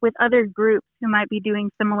 with other groups who might be doing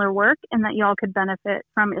similar work and that y'all could benefit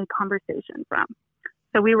from a conversation from.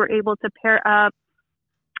 So we were able to pair up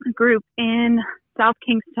a group in South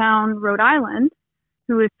Kingstown, Rhode Island,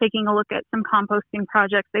 who was taking a look at some composting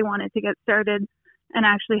projects they wanted to get started, and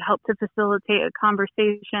actually help to facilitate a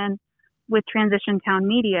conversation with Transition Town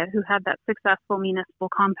Media, who had that successful municipal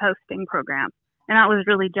composting program. And that was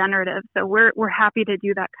really generative. So we're happy to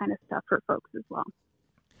do that kind of stuff for folks as well.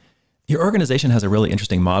 Your organization has a really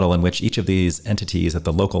interesting model in which each of these entities at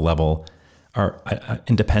the local level are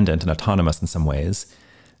independent and autonomous in some ways.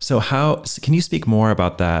 So can you speak more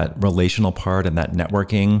about that relational part and that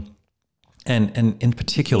networking? And in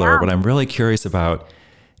particular, what I'm really curious about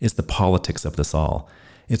is the politics of this all.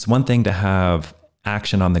 It's one thing to have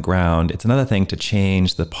action on the ground. It's another thing to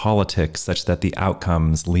change the politics such that the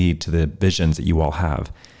outcomes lead to the visions that you all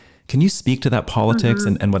have. Can you speak to that politics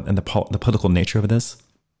and the political nature of this?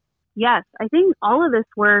 Yes, I think all of this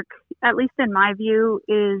work, at least in my view,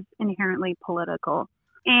 is inherently political.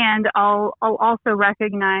 And I'll also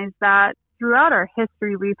recognize that throughout our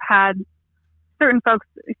history, we've had certain folks,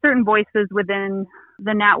 certain voices within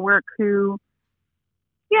the network who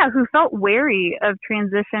felt wary of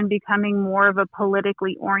transition becoming more of a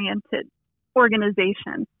politically oriented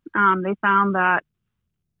organization. They found that,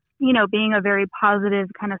 being a very positive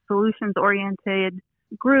kind of solutions oriented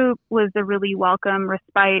group was a really welcome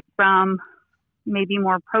respite from maybe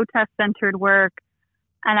more protest centered work.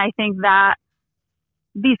 And I think that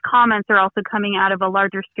these comments are also coming out of a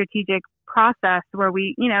larger strategic process where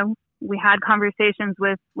we had conversations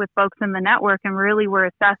with folks in the network and really were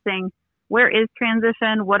assessing, where is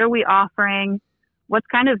transition? What are we offering? What's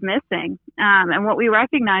kind of missing? And what we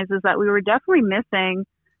recognize is that we were definitely missing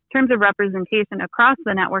in terms of representation across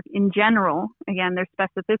the network in general. Again, there's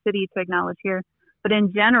specificity to acknowledge here, but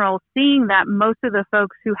in general, seeing that most of the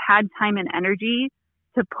folks who had time and energy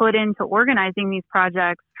to put into organizing these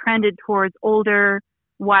projects trended towards older,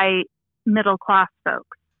 white, middle class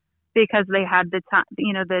folks because they had the time,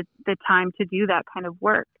 the time to do that kind of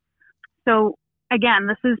work. So again,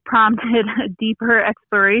 this has prompted a deeper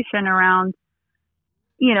exploration around,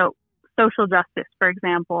 social justice, for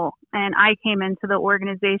example. And I came into the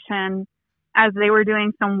organization as they were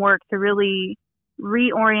doing some work to really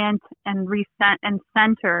reorient and reset and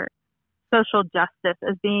center social justice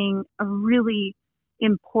as being a really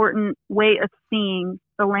important way of seeing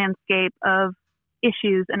the landscape of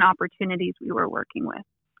issues and opportunities we were working with.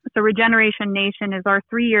 So Regeneration Nation is our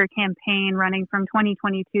 3-year campaign running from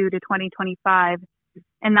 2022 to 2025.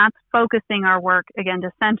 And that's focusing our work, again,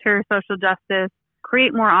 to center social justice,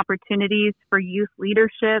 create more opportunities for youth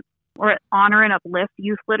leadership, or honor and uplift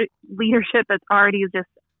youth leadership that's already just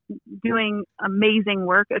doing amazing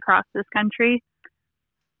work across this country.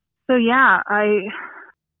 So I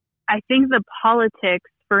think the politics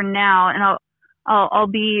for now, and I'll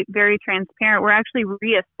be very transparent, we're actually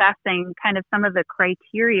reassessing kind of some of the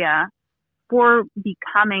criteria for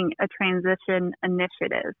becoming a transition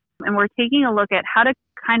initiative. And we're taking a look at how to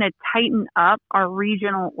kind of tighten up our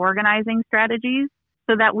regional organizing strategies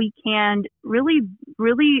so that we can really,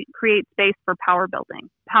 really create space for power building.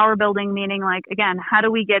 Power building meaning, like, again, how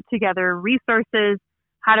do we get together resources?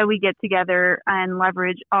 How do we get together and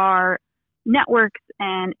leverage our networks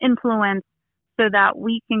and influence so that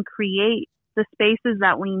we can create the spaces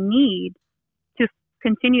that we need to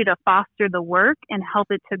continue to foster the work and help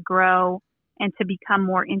it to grow and to become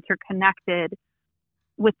more interconnected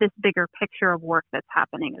with this bigger picture of work that's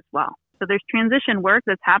happening as well. So there's transition work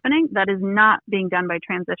that's happening that is not being done by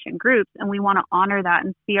transition groups. And we want to honor that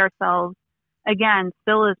and see ourselves, again,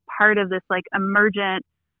 still as part of this like emergent,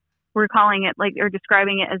 we're calling it like, or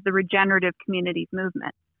describing it as the regenerative communities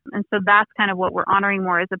movement. And so that's kind of what we're honoring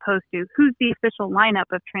more as opposed to who's the official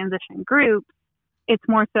lineup of transition groups. It's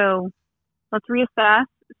more so, let's reassess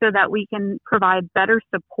so that we can provide better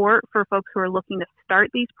support for folks who are looking to start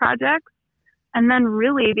these projects. And then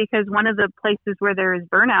really, because one of the places where there is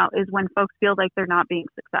burnout is when folks feel like they're not being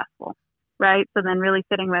successful, right? So then really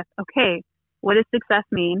sitting with, okay, what does success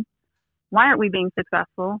mean? Why aren't we being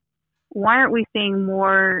successful? Why aren't we seeing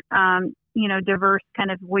more, diverse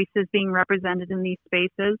kind of voices being represented in these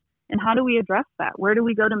spaces? And how do we address that? Where do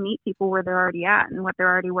we go to meet people where they're already at and what they're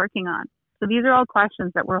already working on? So these are all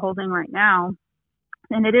questions that we're holding right now.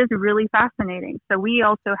 And it is really fascinating. So we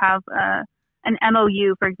also have an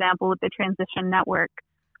MOU, for example, with the Transition Network.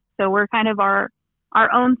 So we're kind of our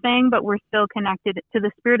own thing, but we're still connected to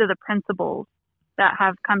the spirit of the principles that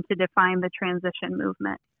have come to define the transition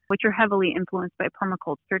movement, which are heavily influenced by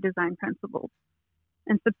permaculture design principles.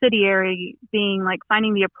 And subsidiary being like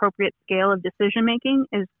finding the appropriate scale of decision making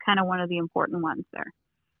is kind of one of the important ones there.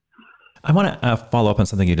 I want to follow up on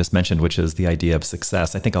something you just mentioned, which is the idea of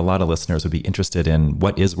success. I think a lot of listeners would be interested in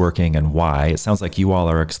what is working and why. It sounds like you all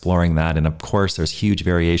are exploring that. And of course, there's huge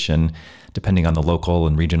variation depending on the local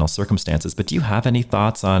and regional circumstances. But do you have any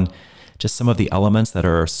thoughts on just some of the elements that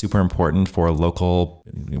are super important for local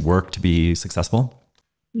work to be successful?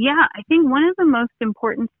 Yeah, I think one of the most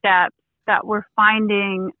important steps that we're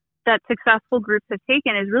finding that successful groups have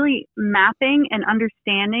taken is really mapping and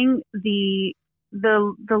understanding the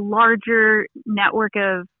larger network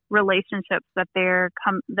of relationships that they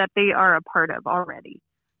are a part of already.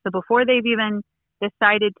 So before they've even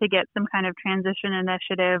decided to get some kind of transition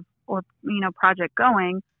initiative or project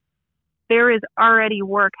going, there is already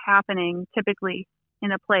work happening typically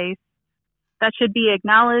in a place that should be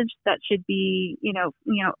acknowledged, that should be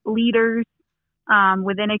leaders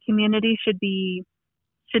within a community should be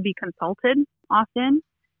consulted often.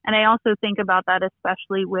 And I also think about that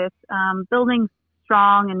especially with building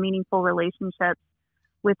strong and meaningful relationships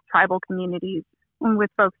with tribal communities and with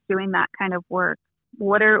folks doing that kind of work.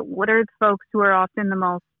 What are the folks who are often the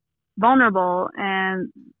most vulnerable and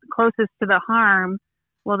closest to the harm?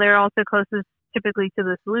 Well, they're also closest typically to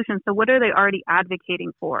the solution. So what are they already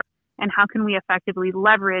advocating for? And how can we effectively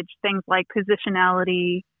leverage things like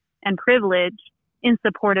positionality and privilege in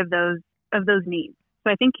support of those needs? So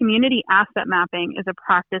I think community asset mapping is a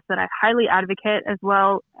practice that I highly advocate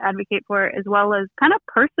for, as well as kind of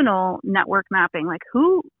personal network mapping. Like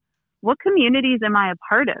what communities am I a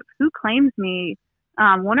part of? Who claims me?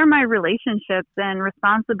 What are my relationships and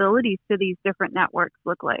responsibilities to these different networks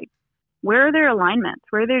look like? Where are their alignments?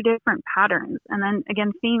 Where are their different patterns? And then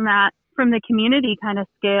again, seeing that from the community kind of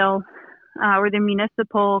scale, or the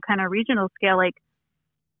municipal kind of regional scale, like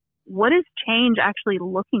what is change actually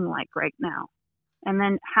looking like right now? And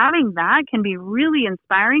then having that can be really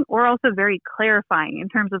inspiring or also very clarifying in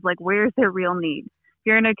terms of like, where's their real need? If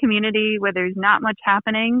you're in a community where there's not much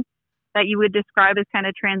happening that you would describe as kind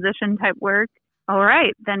of transition type work, all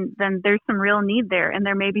right, then there's some real need there. And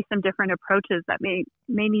there may be some different approaches that may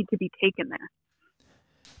need to be taken there.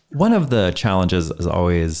 One of the challenges is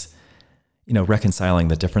always, reconciling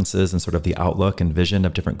the differences and sort of the outlook and vision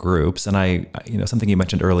of different groups. And something you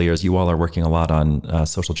mentioned earlier is you all are working a lot on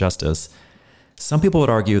social justice. Some people would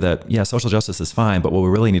argue that, social justice is fine, but what we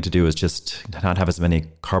really need to do is just not have as many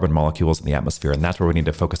carbon molecules in the atmosphere. And that's where we need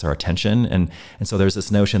to focus our attention. And so there's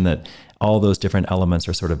this notion that all those different elements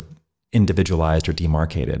are sort of individualized or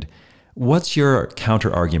demarcated. What's your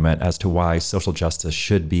counter argument as to why social justice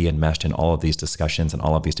should be enmeshed in all of these discussions and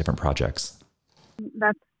all of these different projects?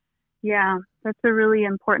 That's a really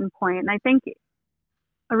important point. And I think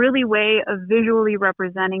a really way of visually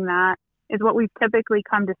representing that is what we've typically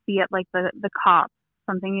come to see at like the COP.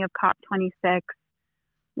 So I'm thinking of COP 26,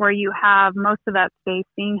 where you have most of that space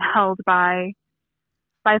being held by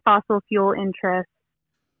fossil fuel interests.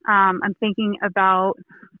 I'm thinking about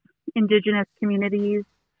indigenous communities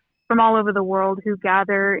from all over the world who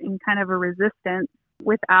gather in kind of a resistance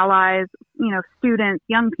with allies, students,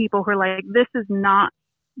 young people who are like, this is not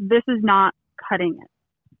cutting it.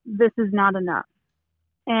 This is not enough.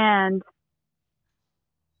 And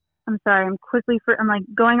I'm sorry, I'm like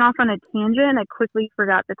going off on a tangent. I quickly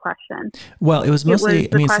forgot the question. Well, it was mostly,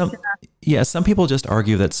 some people just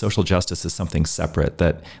argue that social justice is something separate,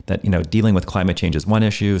 that dealing with climate change is one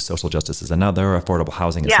issue, social justice is another, affordable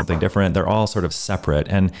housing is something different. They're all sort of separate.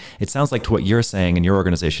 And it sounds like to what you're saying in your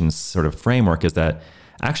organization's sort of framework is that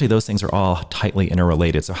actually those things are all tightly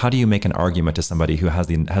interrelated. So how do you make an argument to somebody who has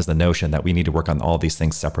the notion that we need to work on all these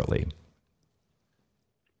things separately?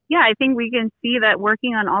 Yeah, I think we can see that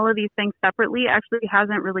working on all of these things separately actually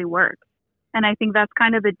hasn't really worked. And I think that's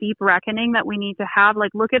kind of the deep reckoning that we need to have.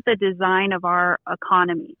 Like, look at the design of our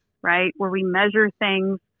economy, right? Where we measure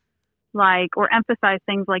things like, or emphasize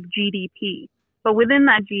things like GDP. But within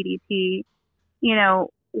that GDP,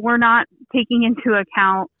 we're not taking into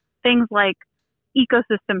account things like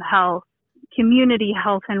ecosystem health, community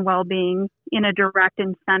health and well-being in a direct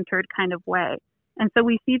and centered kind of way. And so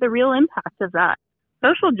we see the real impact of that.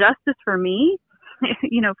 Social justice for me,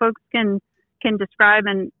 folks can describe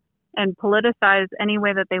and politicize any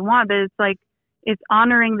way that they want, but it's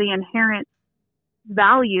honoring the inherent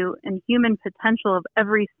value and human potential of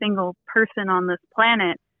every single person on this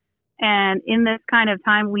planet And in this kind of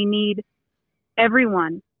time, we need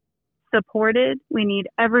everyone supported. We need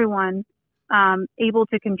everyone able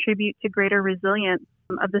to contribute to greater resilience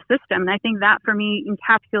of the system. And I think that for me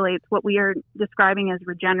encapsulates what we are describing as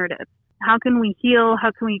regenerative. How can we heal?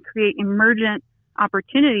 How can we create emergent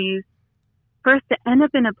opportunities for us to end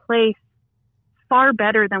up in a place far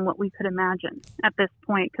better than what we could imagine at this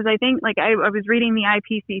point? Because I think, like, I was reading the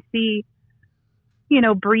IPCC,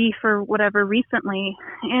 brief or whatever recently,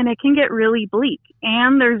 and it can get really bleak.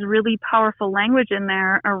 And there's really powerful language in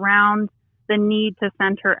there around the need to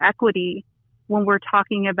center equity when we're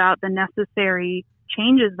talking about the necessary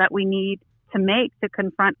changes that we need to make to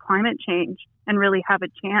confront climate change and really have a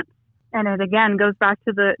chance. And it again goes back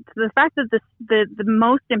to the fact that the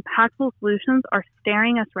most impactful solutions are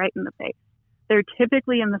staring us right in the face. They're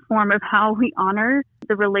typically in the form of how we honor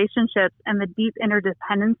the relationships and the deep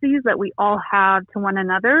interdependencies that we all have to one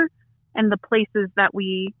another and the places that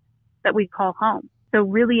we call home. So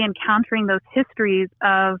really encountering those histories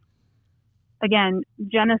of, again,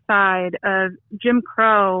 genocide, of Jim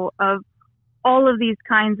Crow, of all of these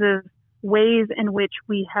kinds of ways in which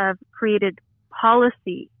we have created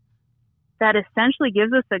policy that essentially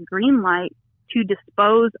gives us a green light to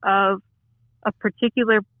dispose of a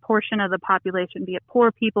particular portion of the population, be it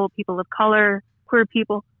poor people, people of color, queer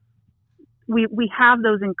people. We have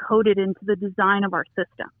those encoded into the design of our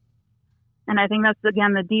system. And I think that's,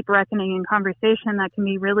 again, the deep reckoning and conversation that can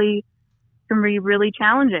be really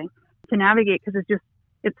challenging to navigate, because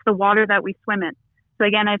it's the water that we swim in. So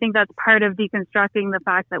again, I think that's part of deconstructing the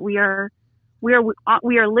fact that we are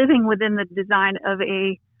living within the design of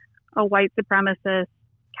a white supremacist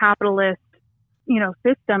capitalist,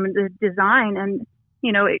 system, the design, and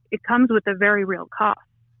it comes with a very real cost.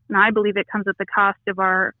 And I believe it comes at the cost of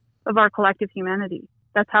our collective humanity.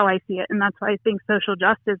 That's how I see it, and that's why I think social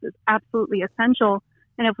justice is absolutely essential.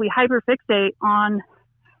 And if we hyperfixate on,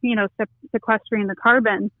 sequestering the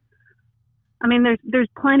carbon, I mean, there's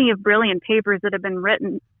plenty of brilliant papers that have been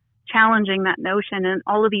written challenging that notion, and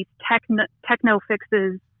all of these techno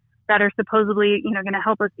fixes that are supposedly, going to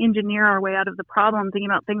help us engineer our way out of the problem, thinking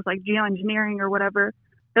about things like geoengineering or whatever.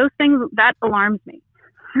 Those things, that alarms me.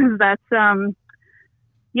 That's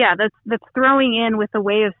throwing in with a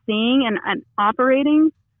way of seeing and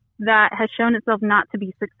operating that has shown itself not to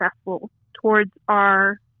be successful towards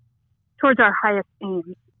our highest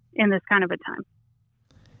aims in this kind of a time.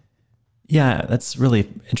 Yeah, that's really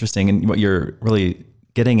interesting. And what you're really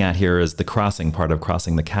getting at here is the crossing part of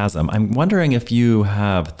Crossing the Chasm. I'm wondering if you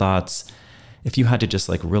have thoughts, if you had to just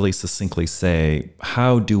really succinctly say,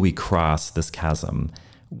 how do we cross this chasm?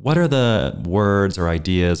 What are the words or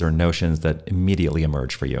ideas or notions that immediately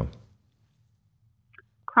emerge for you?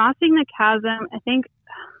 Crossing the chasm, I think,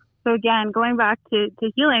 so again, going back to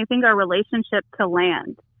healing, I think our relationship to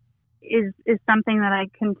land is something that I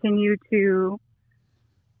continue to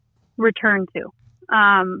return to.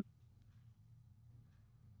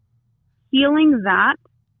 Healing that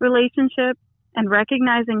relationship and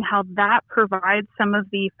recognizing how that provides some of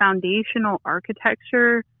the foundational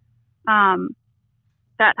architecture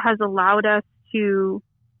that has allowed us to,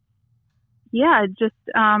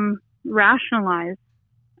 rationalize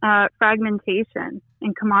fragmentation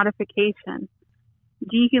and commodification,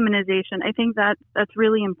 dehumanization. I think that's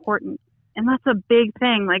really important. And that's a big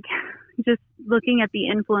thing. Like, just looking at the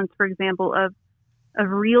influence, for example, of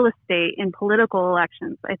real estate in political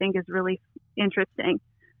elections, I think is really interesting.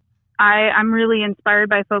 I'm really inspired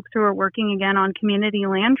by folks who are working again on community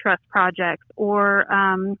land trust projects or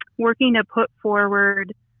working to put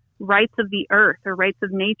forward rights of the earth or rights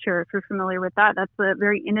of nature, if you're familiar with that. That's a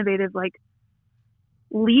very innovative,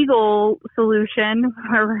 legal solution.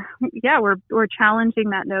 We're challenging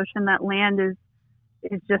that notion that land is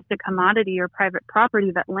just a commodity or private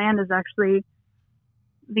property, that land is actually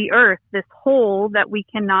the earth, this whole that we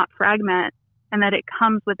cannot fragment, and that it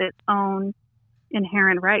comes with its own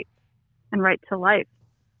inherent rights and right to life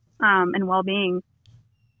and well-being.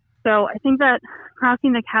 So I think that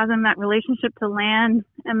crossing the chasm, that relationship to land,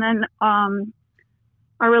 and then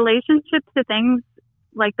our relationship to things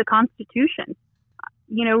like the Constitution.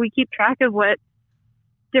 We keep track of what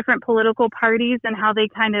different political parties and how they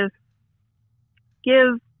kind of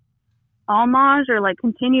give homage or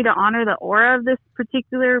continue to honor the aura of this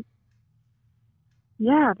particular,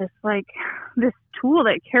 this tool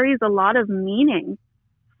that carries a lot of meaning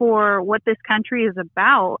for what this country is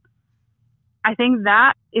about. I think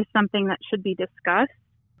that is something that should be discussed.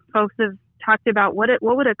 Folks have talked about what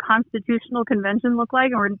would a constitutional convention look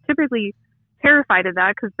like, and we're typically terrified of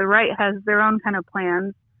that because the right has their own kind of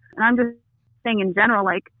plans. And I'm just saying in general,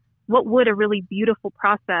 what would a really beautiful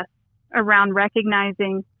process around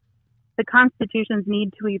recognizing the constitutions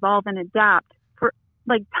need to evolve and adapt for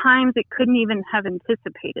like times it couldn't even have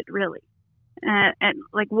anticipated, really. And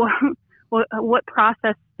like what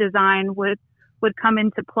process design would come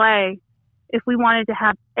into play if we wanted to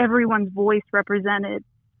have everyone's voice represented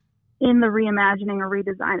in the reimagining or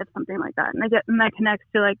redesign of something like that. And that connects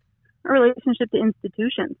to like a relationship to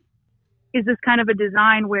institutions. Is this kind of a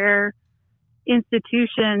design where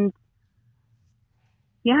institutions,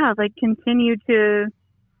 like continue to,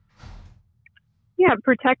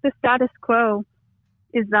 protect the status quo?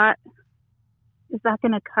 Is that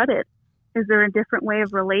going to cut it? Is there a different way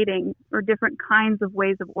of relating or different kinds of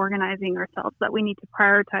ways of organizing ourselves that we need to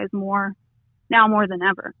prioritize more now more than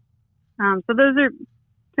ever? So those are, in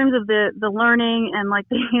terms of the learning and like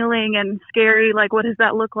the healing and scary, like what does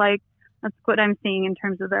that look like? That's what I'm seeing in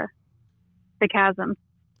terms of the chasm.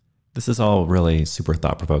 This is all really super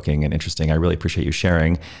thought-provoking and interesting. I really appreciate you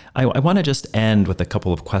sharing. I want to just end with a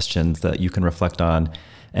couple of questions that you can reflect on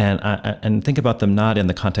and think about them not in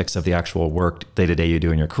the context of the actual work day-to-day you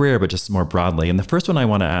do in your career, but just more broadly. And the first one I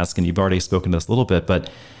want to ask, and you've already spoken to this a little bit, but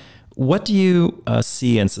what do you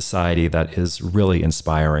see in society that is really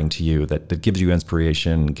inspiring to you, that gives you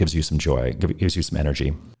inspiration, gives you some joy, gives you some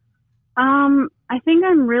energy? I think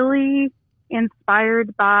I'm really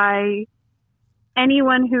inspired by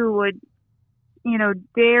anyone who would,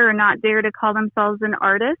 dare or not dare to call themselves an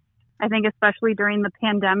artist. I think especially during the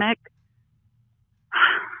pandemic,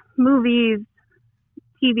 movies,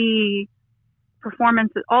 TV,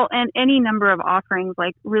 performances, and any number of offerings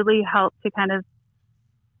like really help to kind of,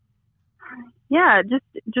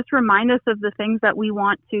 just remind us of the things that we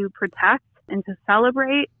want to protect and to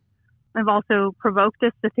celebrate. I've also provoked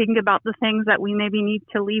us to think about the things that we maybe need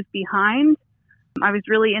to leave behind. I was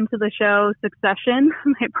really into the show Succession.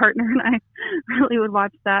 My partner and I really would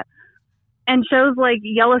watch that. And shows like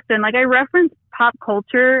Yellowstone, like I reference pop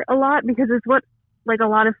culture a lot because it's what a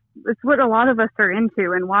lot of us are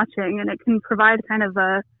into and watching, and it can provide kind of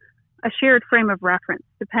a shared frame of reference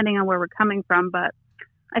depending on where we're coming from. But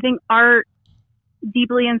I think art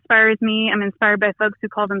deeply inspires me. I'm inspired by folks who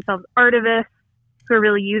call themselves artivists, who are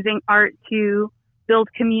really using art to build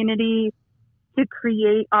community, to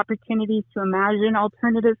create opportunities to imagine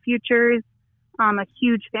alternative futures. I'm a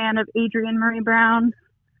huge fan of Adrienne Maree Brown,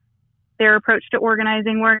 their approach to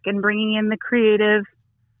organizing work and bringing in the creative,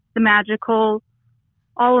 the magical.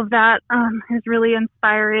 All of that is really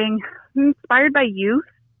inspiring. I'm inspired by youth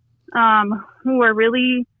who are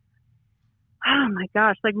really,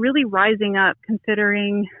 really rising up,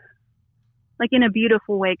 considering, like in a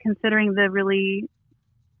beautiful way, considering the really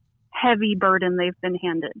heavy burden they've been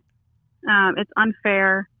handed. It's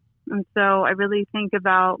unfair. And so I really think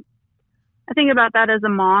about that as a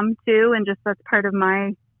mom too. And just that's part of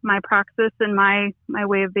my praxis and my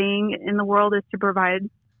way of being in the world is to provide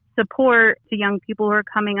support to young people who are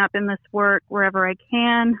coming up in this work wherever I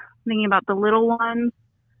can, thinking about the little ones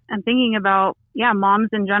and thinking about, moms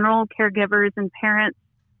in general, caregivers and parents,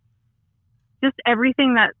 just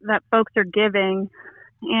everything that folks are giving.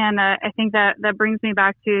 And I think that brings me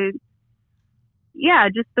back to,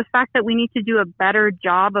 just the fact that we need to do a better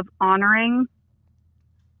job of honoring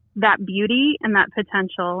that beauty and that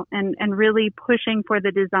potential and really pushing for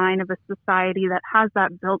the design of a society that has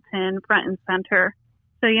that built in front and center.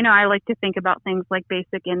 So, I like to think about things like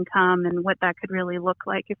basic income and what that could really look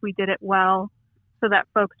like if we did it well, so that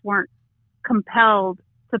folks weren't compelled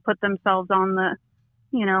to put themselves on the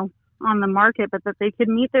market, but that they could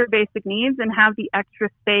meet their basic needs and have the extra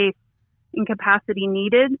space and capacity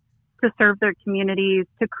needed to serve their communities,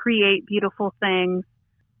 to create beautiful things,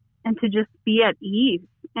 and to just be at ease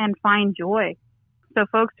and find joy. So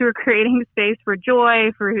folks who are creating space for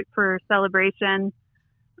joy, for celebration,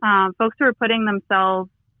 folks who are putting themselves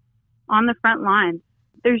on the front lines.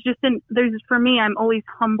 For me, I'm always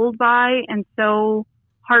humbled by and so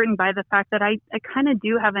heartened by the fact that I kind of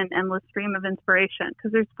do have an endless stream of inspiration,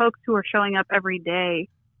 because there's folks who are showing up every day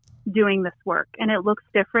doing this work, and it looks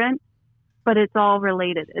different, but it's all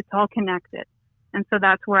related. It's all connected. And so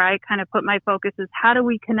that's where I kind of put my focus is how do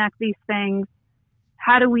we connect these things?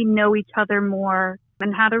 How do we know each other more?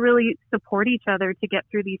 And how to really support each other to get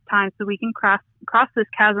through these times so we can cross this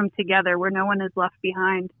chasm together where no one is left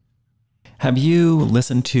behind. Have you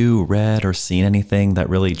listened to, read, or seen anything that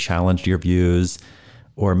really challenged your views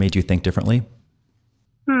or made you think differently?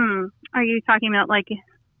 Are you talking about like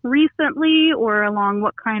recently or along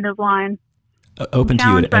what kind of line? Open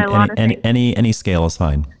to you. Any scale is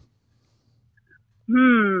fine.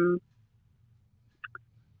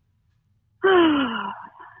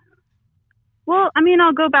 Well,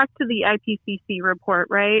 I'll go back to the IPCC report,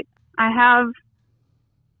 right? I have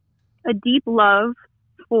a deep love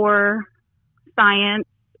for science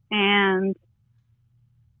and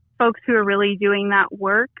folks who are really doing that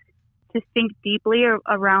work to think deeply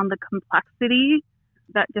around the complexity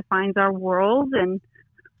that defines our world. And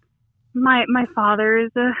my father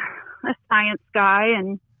is a science guy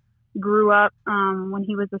and grew up when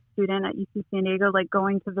he was a student at UC San Diego, like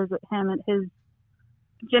going to visit him at his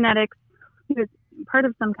genetics. He was part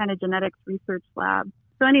of some kind of genetics research lab.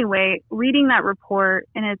 So anyway, reading that report,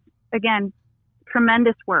 and it's, again,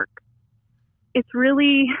 tremendous work. It's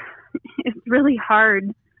really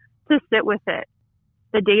hard to sit with it,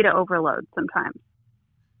 the data overload sometimes.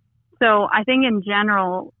 So I think in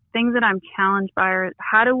general, things that I'm challenged by are,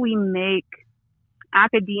 how do we make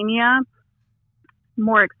academia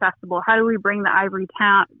more accessible? How do we bring the ivory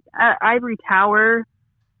tower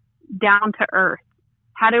down to earth?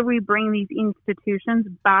 How do we bring these institutions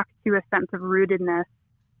back to a sense of rootedness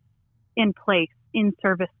in place, in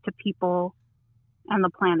service to people and the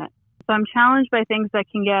planet? So I'm challenged by things that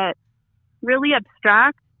can get really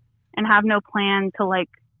abstract and have no plan to, like,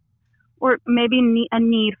 or maybe a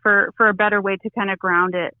need for a better way to kind of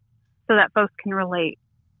ground it so that folks can relate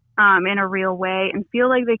in a real way and feel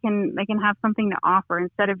like they can have something to offer,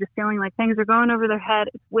 instead of just feeling like things are going over their head.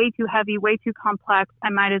 It's way too heavy, way too complex. I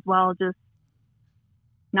might as well just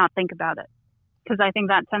not think about it, because I think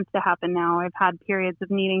that tends to happen now. I've had periods of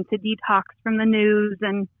needing to detox from the news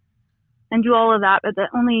and do all of that, but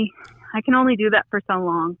I can only do that for so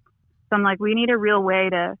long. So I'm like, we need a real way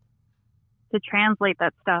to translate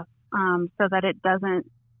that stuff so that it doesn't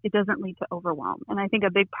lead to overwhelm. And I think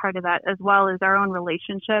a big part of that as well is our own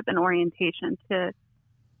relationship and orientation to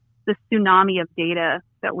the tsunami of data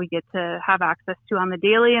that we get to have access to on the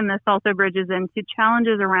daily. And this also bridges into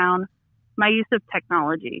challenges around my use of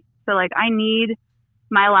technology. So, like, I need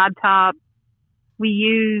my laptop. We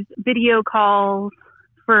use video calls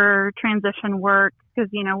for transition work because,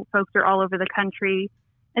 folks are all over the country.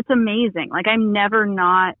 It's amazing. Like, I'm never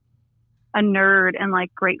not a nerd and,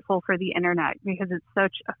 like, grateful for the internet because it's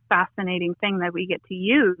such a fascinating thing that we get to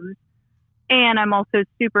use. And I'm also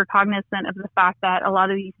super cognizant of the fact that a lot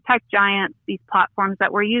of these tech giants, these platforms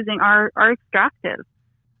that we're using are extractive.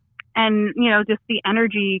 And, just the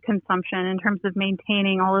energy consumption in terms of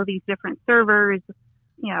maintaining all of these different servers,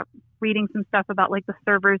 reading some stuff about, like, the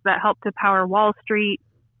servers that help to power Wall Street,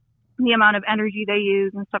 the amount of energy they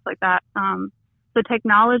use and stuff like that. So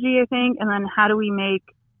technology, I think, and then how do we make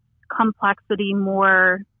complexity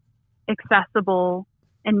more accessible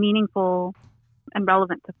and meaningful and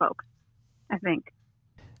relevant to folks, I think.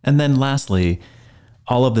 And then lastly,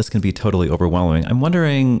 all of this can be totally overwhelming. I'm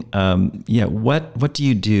wondering, what do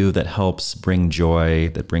you do that helps bring joy,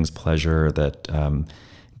 that brings pleasure, that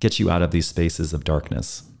gets you out of these spaces of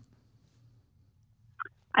darkness?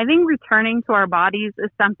 I think returning to our bodies is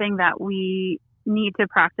something that we need to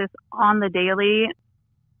practice on the daily.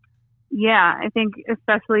 Yeah, I think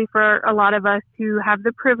especially for a lot of us who have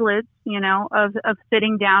the privilege, of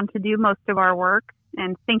sitting down to do most of our work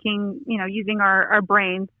and thinking, using our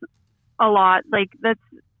brains a lot, like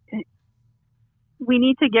we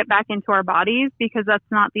need to get back into our bodies, because that's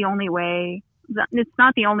not the only way, it's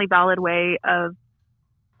not the only valid way of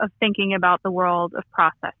thinking about the world, of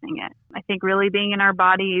processing it. I think really being in our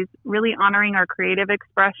bodies, really honoring our creative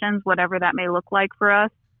expressions, whatever that may look like for us,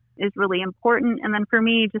 is really important. And then for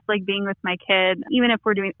me, just like being with my kid, even if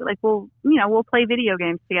we're doing, like, we'll play video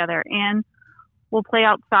games together and we'll play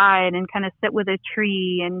outside and kind of sit with a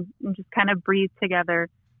tree and just kind of breathe together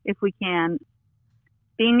if we can.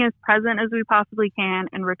 Being as present as we possibly can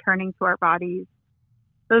and returning to our bodies.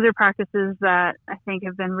 Those are practices that I think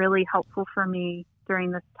have been really helpful for me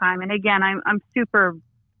during this time. And again, I'm super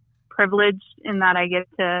privileged in that I get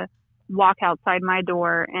to walk outside my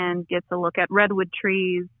door and get to look at redwood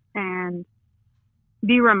trees and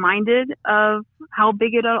be reminded of how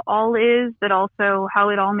big it all is, but also how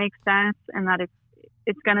it all makes sense and that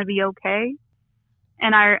it's going to be okay.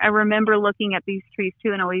 And I remember looking at these trees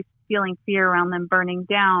too and always feeling fear around them burning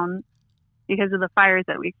down because of the fires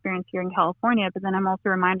that we experience here in California. But then I'm also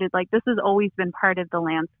reminded, like, this has always been part of the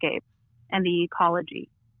landscape and the ecology.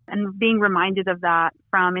 And being reminded of that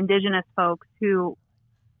from indigenous folks who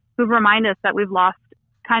remind us that we've lost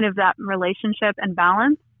kind of that relationship and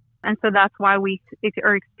balance. And so that's why we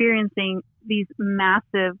are experiencing these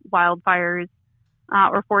massive wildfires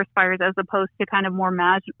or forest fires as opposed to kind of more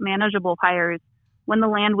manageable fires when the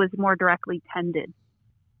land was more directly tended.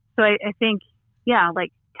 So I think,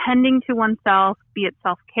 like tending to oneself, be it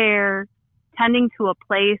self-care, tending to a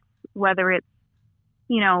place, whether it's,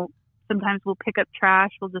 sometimes we'll pick up trash,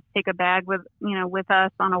 we'll just take a bag with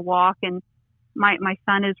us on a walk and my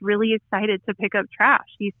son is really excited to pick up trash.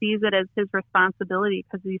 He sees it as his responsibility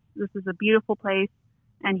because this is a beautiful place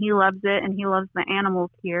and he loves it and he loves the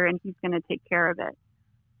animals here and he's going to take care of it.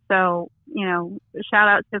 So, shout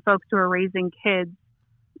out to folks who are raising kids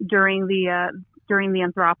during the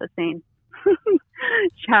Anthropocene.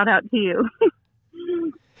 Shout out to you.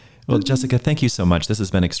 Well, Jessica, thank you so much. This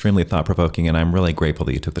has been extremely thought-provoking, and I'm really grateful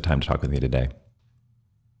that you took the time to talk with me today.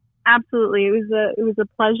 Absolutely. It was a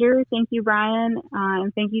pleasure. Thank you, Brian.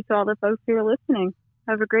 And thank you to all the folks who are listening.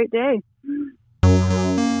 Have a great day.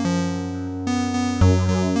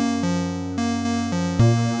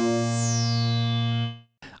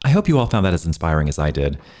 I hope you all found that as inspiring as I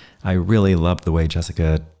did. I really loved the way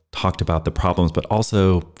Jessica talked about the problems, but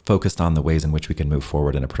also focused on the ways in which we can move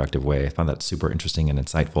forward in a productive way. I found that super interesting and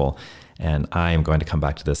insightful, and I am going to come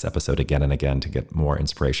back to this episode again and again to get more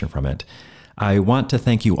inspiration from it. I want to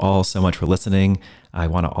thank you all so much for listening. I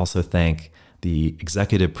want to also thank the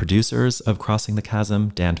executive producers of Crossing the Chasm,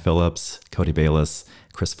 Dan Phillips, Cody Bayless,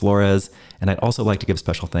 Chris Flores, and I'd also like to give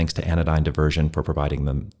special thanks to Anodyne Diversion for providing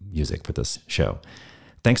the music for this show.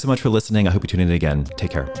 Thanks so much for listening. I hope you tune in again.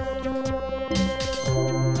 Take care.